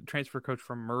from the transfer coach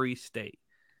from Murray State.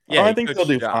 Yeah, I think they'll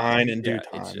do fine in due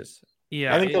time.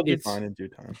 I think they'll do fine in due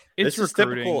time. This is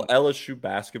typical LSU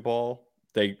basketball.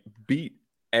 They beat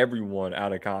everyone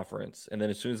out of conference, and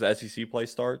then as soon as the SEC play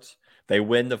starts, they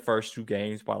win the first 2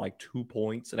 games by like 2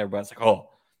 points, and everybody's like, oh.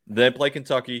 They play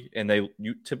Kentucky, and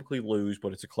you typically lose,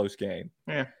 but it's a close game.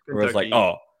 Yeah, everyone's like,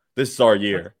 oh, this is our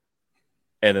year.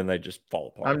 And then they just fall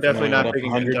apart. I'm definitely not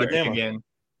picking Kentucky again.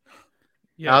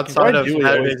 Yeah, outside of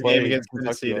Saturday's game against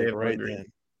Tennessee, they right then.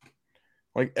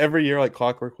 Like every year, like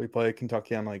clockwork, we play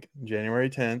Kentucky on like January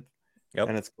 10th. Yep.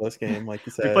 And it's a close game, like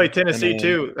you said. We play Tennessee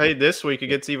too. Hey, this week it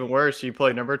gets even worse. You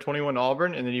play number 21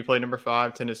 Auburn, and then you play number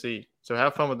 5 Tennessee. So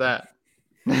have fun with that.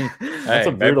 That's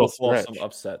a brutal stretch. Some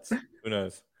upsets. Who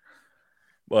knows?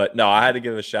 But no, I had to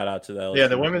give a shout out to the LSU. Yeah,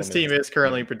 the women's team is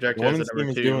currently projected as a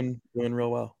number 2. Doing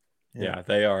real well. Yeah,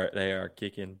 they are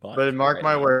kicking butt. But mark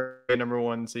my word, number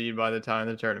 1 seed by the time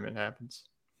the tournament happens.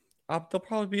 They'll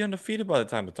probably be undefeated by the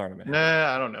time the tournament happens.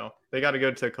 Nah, I don't know. They got to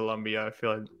go to Columbia. I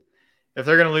feel like If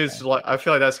they're going to lose, I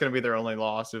feel like that's going to be their only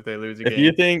loss if they lose a game. If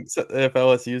you think if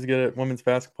LSU is good at women's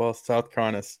basketball, South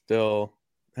Carolina still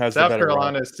has the South better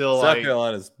Carolina roster. is still South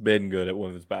Carolina's been good at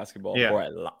women's basketball Yeah. for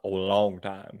a long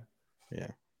time. Yeah.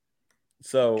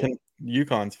 So,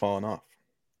 UConn's fallen off.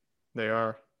 They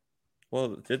are.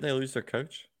 well, didn't they lose their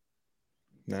coach?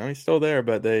 No, he's still there,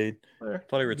 but I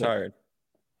thought he retired.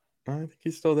 I think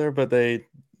he's still there, but these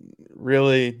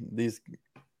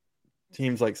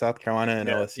teams like South Carolina and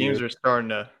LSU. Teams are starting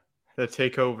to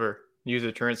take over, use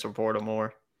the transfer portal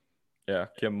more. Yeah,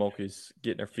 Kim Mulkey's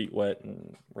getting her feet wet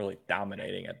and really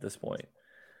dominating at this point.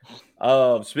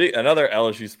 Another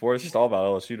LSU sports, just all about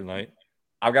LSU tonight.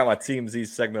 I've got my TMZ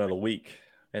segment of the week,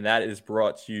 and that is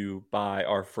brought to you by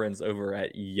our friends over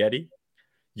at Yeti.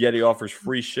 Yeti offers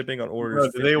free shipping on orders.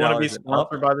 Do they want to be $50 and up.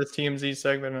 sponsored by this TMZ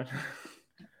segment?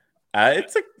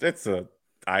 It's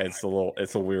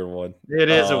a weird one. It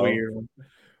is a weird one.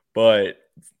 But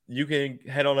you can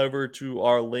head on over to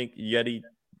our link,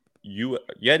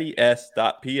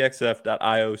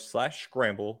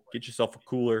 yetis.pxf.io/scramble. Get yourself a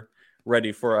cooler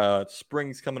ready for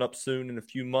spring's coming up soon in a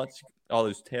few months. All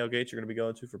those tailgates you're going to be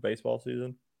going to for baseball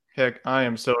season. Heck, I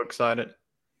am so excited.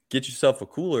 Get yourself a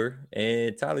cooler,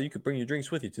 and Tyler, you could bring your drinks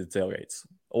with you to the tailgates,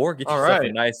 or get yourself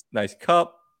a nice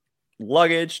cup,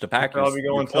 luggage to pack. I'll be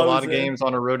going to a lot of games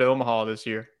on a road to Omaha this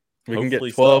year. We can get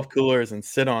 12 coolers and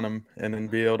sit on them, and then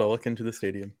be able to look into the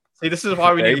stadium. See, this is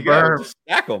why we need a berm. Just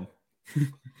stack them.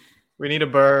 We need a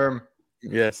berm.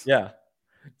 Yes. Yeah.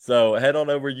 So head on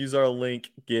over, use our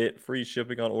link, get free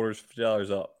shipping on orders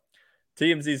 $50 up.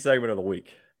 TMZ segment of the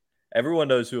week. Everyone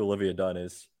knows who Olivia Dunn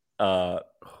is.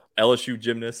 LSU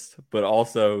gymnast, but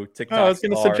also TikTok I was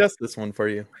going to star. suggest this one for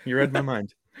you. You read my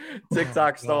mind.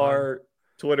 TikTok star,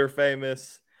 Twitter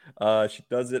famous. She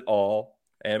does it all.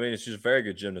 And I mean, she's a very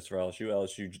good gymnast for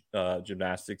LSU. LSU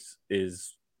gymnastics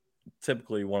is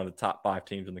typically one of the top 5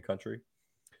 teams in the country.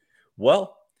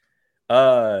 Well,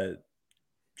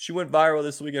 she went viral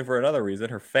this weekend for another reason.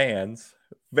 Her fans,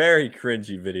 very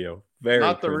cringy video.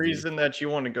 Not the cringy. reason that you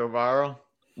want to go viral.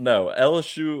 No,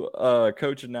 LSU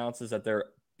coach announces that they're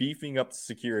beefing up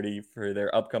security for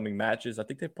their upcoming matches. I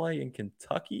think they play in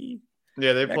Kentucky.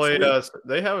 Yeah, they played. week.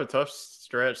 They have a tough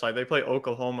stretch. Like they play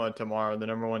Oklahoma tomorrow, the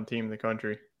number 1 team in the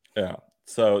country. Yeah,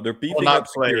 so they're beefing not up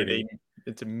security.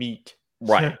 It's a meet.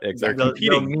 Right, exactly.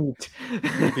 Meet.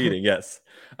 Competing, yes.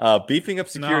 Beefing up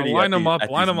security. Line them up,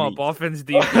 offense,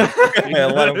 defense. Yeah,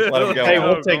 let them go. Hey, out.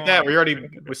 we'll take that.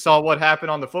 We saw what happened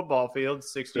on the football field,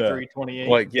 63-28.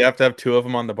 Like you have to have 2 of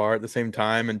them on the bar at the same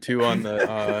time and 2 on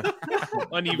the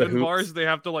uneven bars. They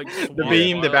have to like the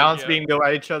beam, the balance beam go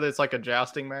at each other. It's like a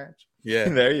jousting match. Yeah,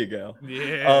 there you go.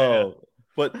 Yeah. Oh,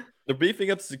 but they're beefing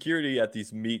up security at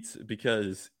these meets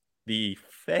because the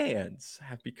fans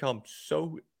have become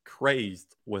so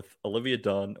crazed with Olivia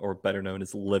Dunn, or better known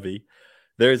as Livy.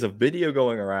 There's a video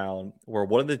going around where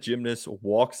one of the gymnasts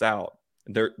walks out.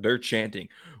 They're chanting,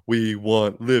 "We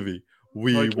want Livy.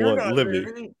 We want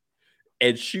Livy."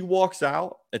 And she walks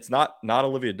out. It's not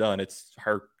Olivia Dunn. It's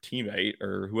her teammate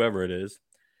or whoever it is.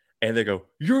 And they go,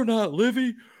 "You're not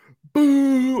Livy.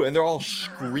 Boo!" And they're all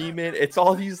screaming. It's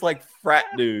all these like frat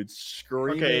dudes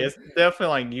screaming. Okay, it's definitely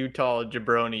like Utah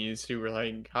jabronis who were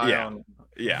like high on.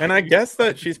 Yeah. And I guess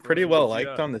that she's pretty well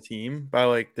liked on the team by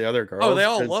like the other girls. Oh, they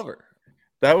all love her.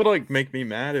 That would like make me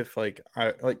mad if I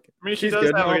mean, she she's does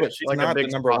good have now, like, but she's like not a big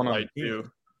the number 1 on the spotlight, team.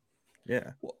 too.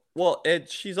 Yeah. Well, and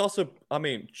she's also, I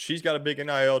mean, she's got a big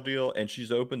NIL deal, and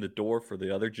she's opened the door for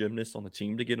the other gymnasts on the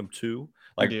team to get them too.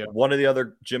 Like one of the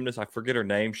other gymnasts, I forget her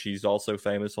name. She's also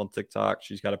famous on TikTok.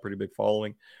 She's got a pretty big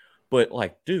following. But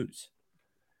like, dudes,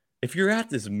 if you're at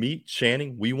this meet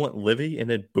chanting, "We want Livy," and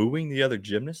then booing the other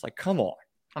gymnasts, like, come on.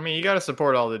 I mean, you got to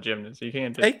support all the gymnasts. You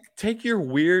can't take your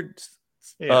weird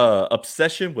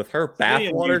obsession with her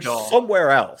bathwater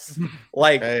somewhere else.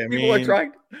 Like, hey, people are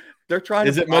trying. They're trying.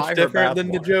 Is to it much different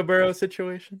than the Joe Burrow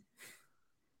situation?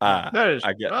 That is.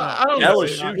 I get. I don't know.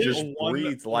 LSU just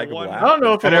breeds like a I don't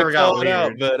know if it ever got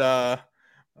out, but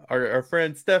our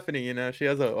friend Stephanie, she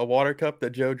has a water cup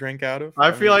that Joe drank out of.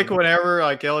 I feel like whenever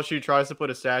like LSU tries to put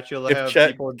a statue, if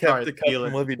Chet people kept the cup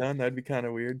from Livy Dunn, that'd be kind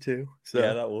of weird too. So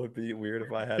yeah, that would be weird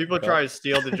if I had. People try to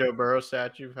steal the Joe Burrow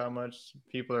statue. How much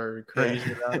people are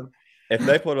crazy about him. If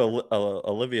they put a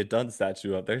Olivia Dunn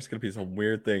statue up, there's gonna be some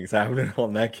weird things happening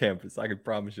on that campus. I can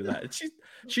promise you that.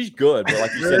 She's good, but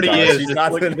like you said, she's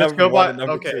not the number 1 and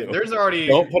number 2. There's already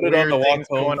don't put it on the walk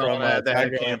home going from at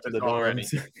that campus to the already.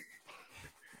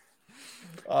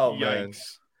 Oh man,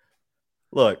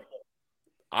 look,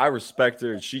 I respect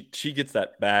her. She gets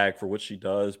that bag for what she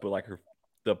does, but like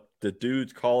the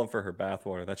dudes calling for her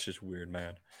bathwater, that's just weird,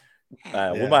 man.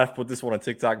 We might have to put this one on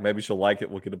TikTok. Maybe she'll like it.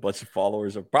 We'll get a bunch of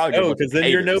followers. Or probably Oh, because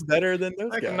then you're no better than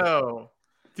those Heck guys. no.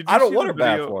 I don't want a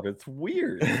bad one. It's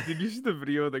weird. Did you see the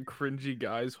video of the cringy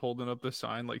guys holding up the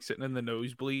sign, like sitting in the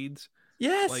nosebleeds?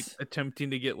 Yes. Like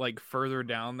attempting to get like further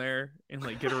down there and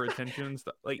like get her attention and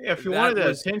stuff. Like, Yeah, if you wanted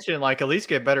that attention, like at least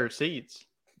get better seats.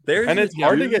 And it's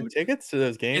hard to get tickets to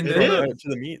those games, It to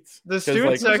the meets. The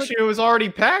student section was already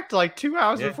packed like 2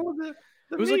 hours before the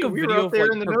it was like a we video were up of there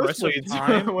like in the progressive nosebleeds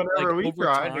time, whenever like, we over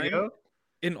tried time, to go.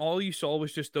 and all you saw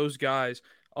was just those guys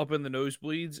up in the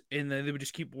nosebleeds, and then they would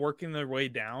just keep working their way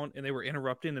down, and they were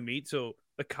interrupting the meet, so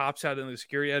the cops and the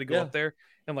security had to go up there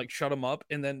and like shut them up,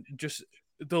 and then just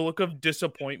the look of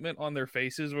disappointment on their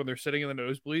faces when they're sitting in the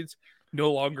nosebleeds,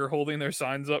 no longer holding their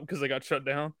signs up because they got shut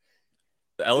down.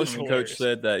 The LSU coach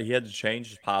said that he had to change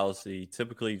his policy.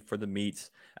 Typically for the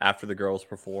meets after the girls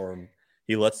perform,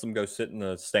 he lets them go sit in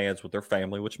the stands with their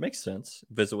family, which makes sense.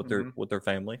 Visit with their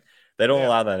family. They don't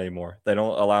allow that anymore. They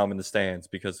don't allow them in the stands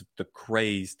because of the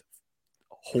crazy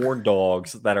horn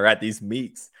dogs that are at these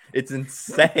meets. It's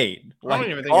insane. I don't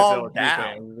even think it's LSU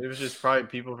fans. It was just probably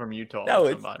people from Utah. No,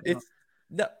 or somebody. it's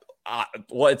no.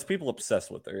 It's people obsessed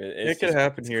with her. It could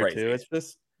happen here too. It's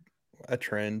just a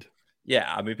trend.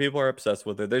 Yeah, I mean, people are obsessed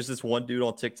with her. There's this one dude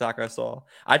on TikTok I saw.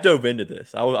 I dove into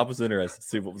this. I was interested to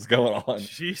see what was going on.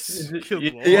 Jeez.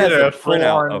 He has a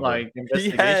printout he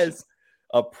has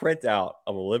a printout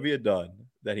of Olivia Dunn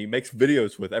that he makes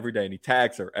videos with every day, and he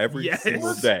tags her every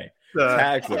single day.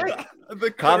 Tags her.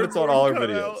 Comments on all her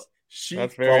videos.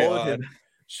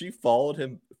 She followed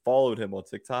him on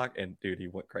TikTok, and dude, he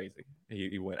went crazy.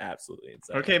 He went absolutely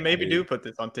insane. Okay, maybe do put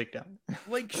this on TikTok.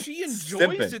 Like she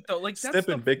enjoys it though. Like that's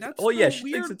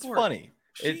she thinks it's funny.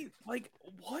 Like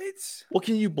what? Well,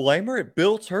 can you blame her? It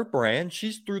builds her brand.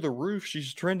 She's through the roof.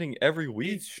 She's trending every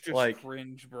week. It's just like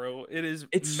cringe, bro.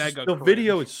 It's mega. The cringe.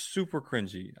 video is super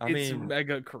cringy. It's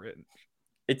mega cringe.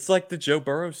 It's like the Joe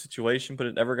Burrow situation, but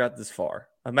it never got this far.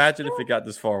 Imagine if it got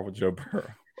this far with Joe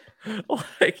Burrow.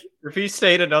 Like if he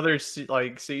stayed another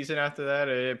season after that,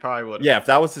 it probably would. Yeah, if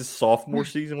that was his sophomore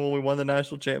season when we won the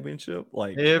national championship,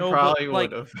 like it probably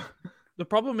would have. The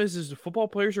problem is the football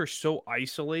players are so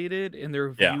isolated and they're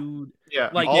viewed.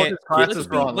 Like all his classes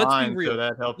were online, let's be real. So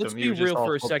that helped let's him. Be real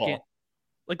for a second.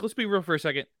 Like let's be real for a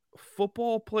second.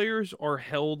 Football players are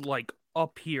held like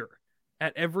up here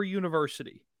at every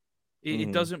university.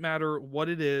 It doesn't matter what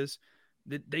it is.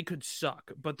 They could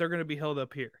suck, but they're going to be held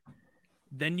up here.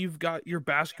 Then you've got your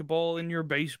basketball and your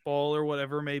baseball or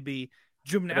whatever it may be.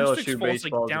 Gymnastics falls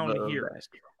like down here.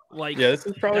 Like this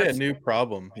is probably a new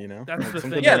problem, you know. That's like the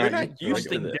thing. Yeah, they're not used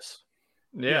to this.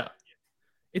 Yeah.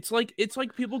 It's like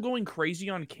people going crazy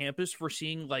on campus for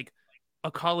seeing like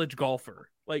a college golfer.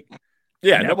 Like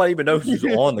nobody even knows who's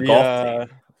on the golf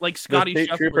team. Like Scotty the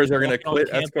state troopers are going to quit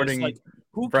escorting like,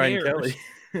 who Brian cares?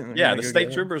 Kelly. Yeah, the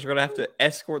state troopers are going to have to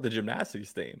escort the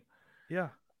gymnastics team. Yeah.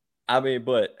 I mean,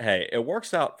 but hey, it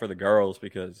works out for the girls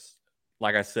because,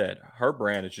 like I said, her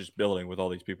brand is just building with all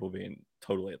these people being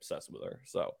totally obsessed with her.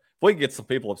 So if we can get some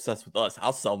people obsessed with us,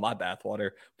 I'll sell my bathwater.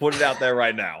 Put it out there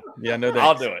right now. Yeah, no,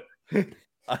 I'll do it.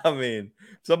 I mean,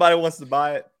 if somebody wants to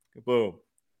buy it, boom,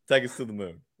 take us to the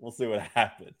moon. We'll see what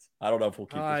happens. I don't know if we'll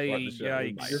keep this part of the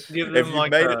show. Just give if them you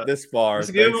made it this far,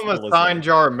 just give them a signed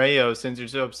jar of mayo since you're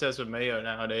so obsessed with mayo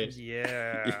nowadays.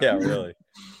 Yeah. Yeah, really.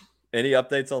 Any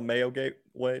updates on Mayo Gate,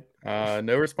 Wade?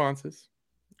 No responses.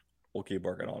 We'll keep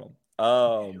working on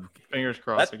them. Fingers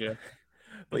crossed again.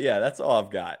 But yeah, that's all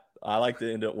I've got. I like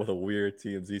to end up with a weird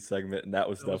TMZ segment, and that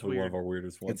was definitely one of our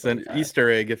weirdest ones. It's an Easter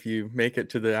egg if you make it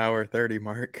to the hour 30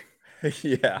 mark.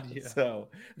 Yeah. So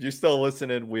if you're still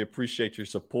listening, we appreciate your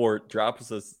support. Drop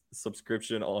us a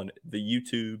subscription on the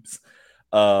YouTubes.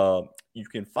 You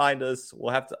can find us.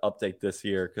 We'll have to update this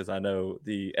here because I know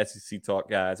the SEC Talk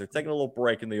guys are taking a little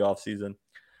break in the offseason.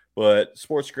 But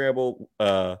Sports Scramble,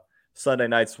 Sunday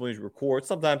night swings record.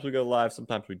 Sometimes we go live,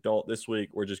 sometimes we don't. This week,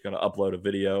 we're just going to upload a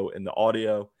video and the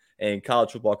audio. And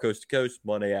college football coast to coast,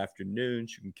 Monday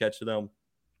afternoons. You can catch them.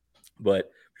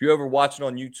 But if you're ever watching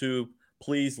on YouTube,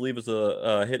 please leave us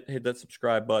hit that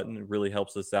subscribe button. It really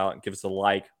helps us out. And give us a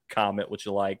like, comment what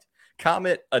you liked.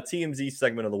 Comment a TMZ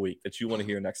segment of the week that you want to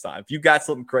hear next time. If you got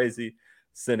something crazy,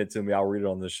 send it to me. I'll read it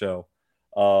on the show.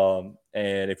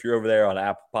 And if you're over there on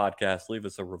Apple Podcasts, leave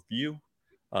us a review.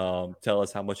 Tell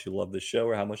us how much you love the show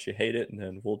or how much you hate it, and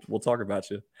then we'll talk about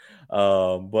you.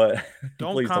 But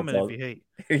don't comment if you hate.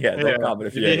 Don't comment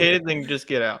if you hate it. Then just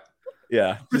get out.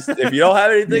 Yeah, just if you don't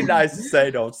have anything nice to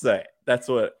say, don't say it. That's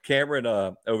what Cameron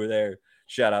over there.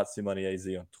 Shout out to Money AZ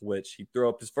on Twitch. He threw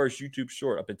up his first YouTube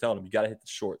short. I've been telling him you got to hit the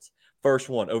shorts. First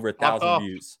one over 1,000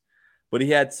 views. But he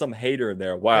had some hater in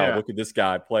there. Wow, Yeah. look at this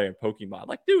guy playing Pokemon.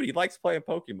 Like, dude, he likes playing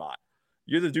Pokemon.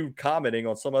 You're the dude commenting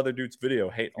on some other dude's video.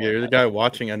 Hate. You're the guy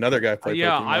watching another guy play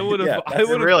Yeah, Pokemon. I would have. Yeah, I would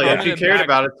have Really, if you commented cared back.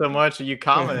 about it so much, you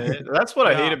commented. That's what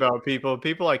I hate Yeah. about people.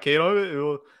 People like, hey,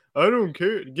 I don't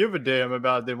care, give a damn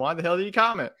about them. Why the hell do you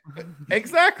comment?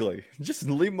 Exactly. Just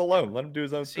leave him alone. Let him do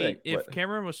his own See, thing. if But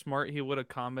Cameron was smart, he would have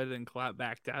commented and clapped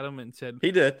back at him and said,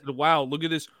 he did. "Wow, look at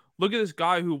this! Look at this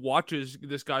guy who watches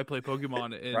this guy play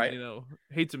Pokemon and Right.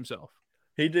 hates himself."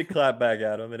 He did clap back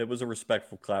at him, and it was a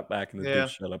respectful clap back, and the Yeah. dude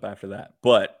shut up after that.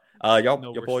 But y'all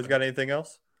No boys got anything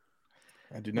else?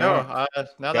 I do No, not.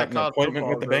 now Got that an college appointment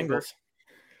with the football's over. Bengals.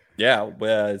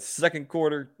 Yeah, second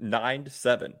quarter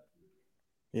 9-7.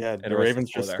 Yeah, the Interesting Ravens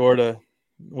score just there. scored a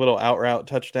little out route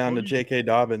touchdown to J.K.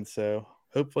 Dobbins. So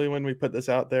hopefully, when we put this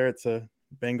out there, it's a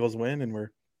Bengals win, and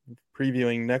we're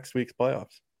previewing next week's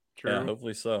playoffs. True. Yeah,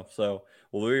 hopefully so. So,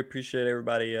 well, we appreciate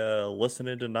everybody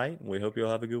listening tonight, and we hope you'll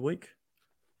have a good week.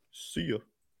 See ya.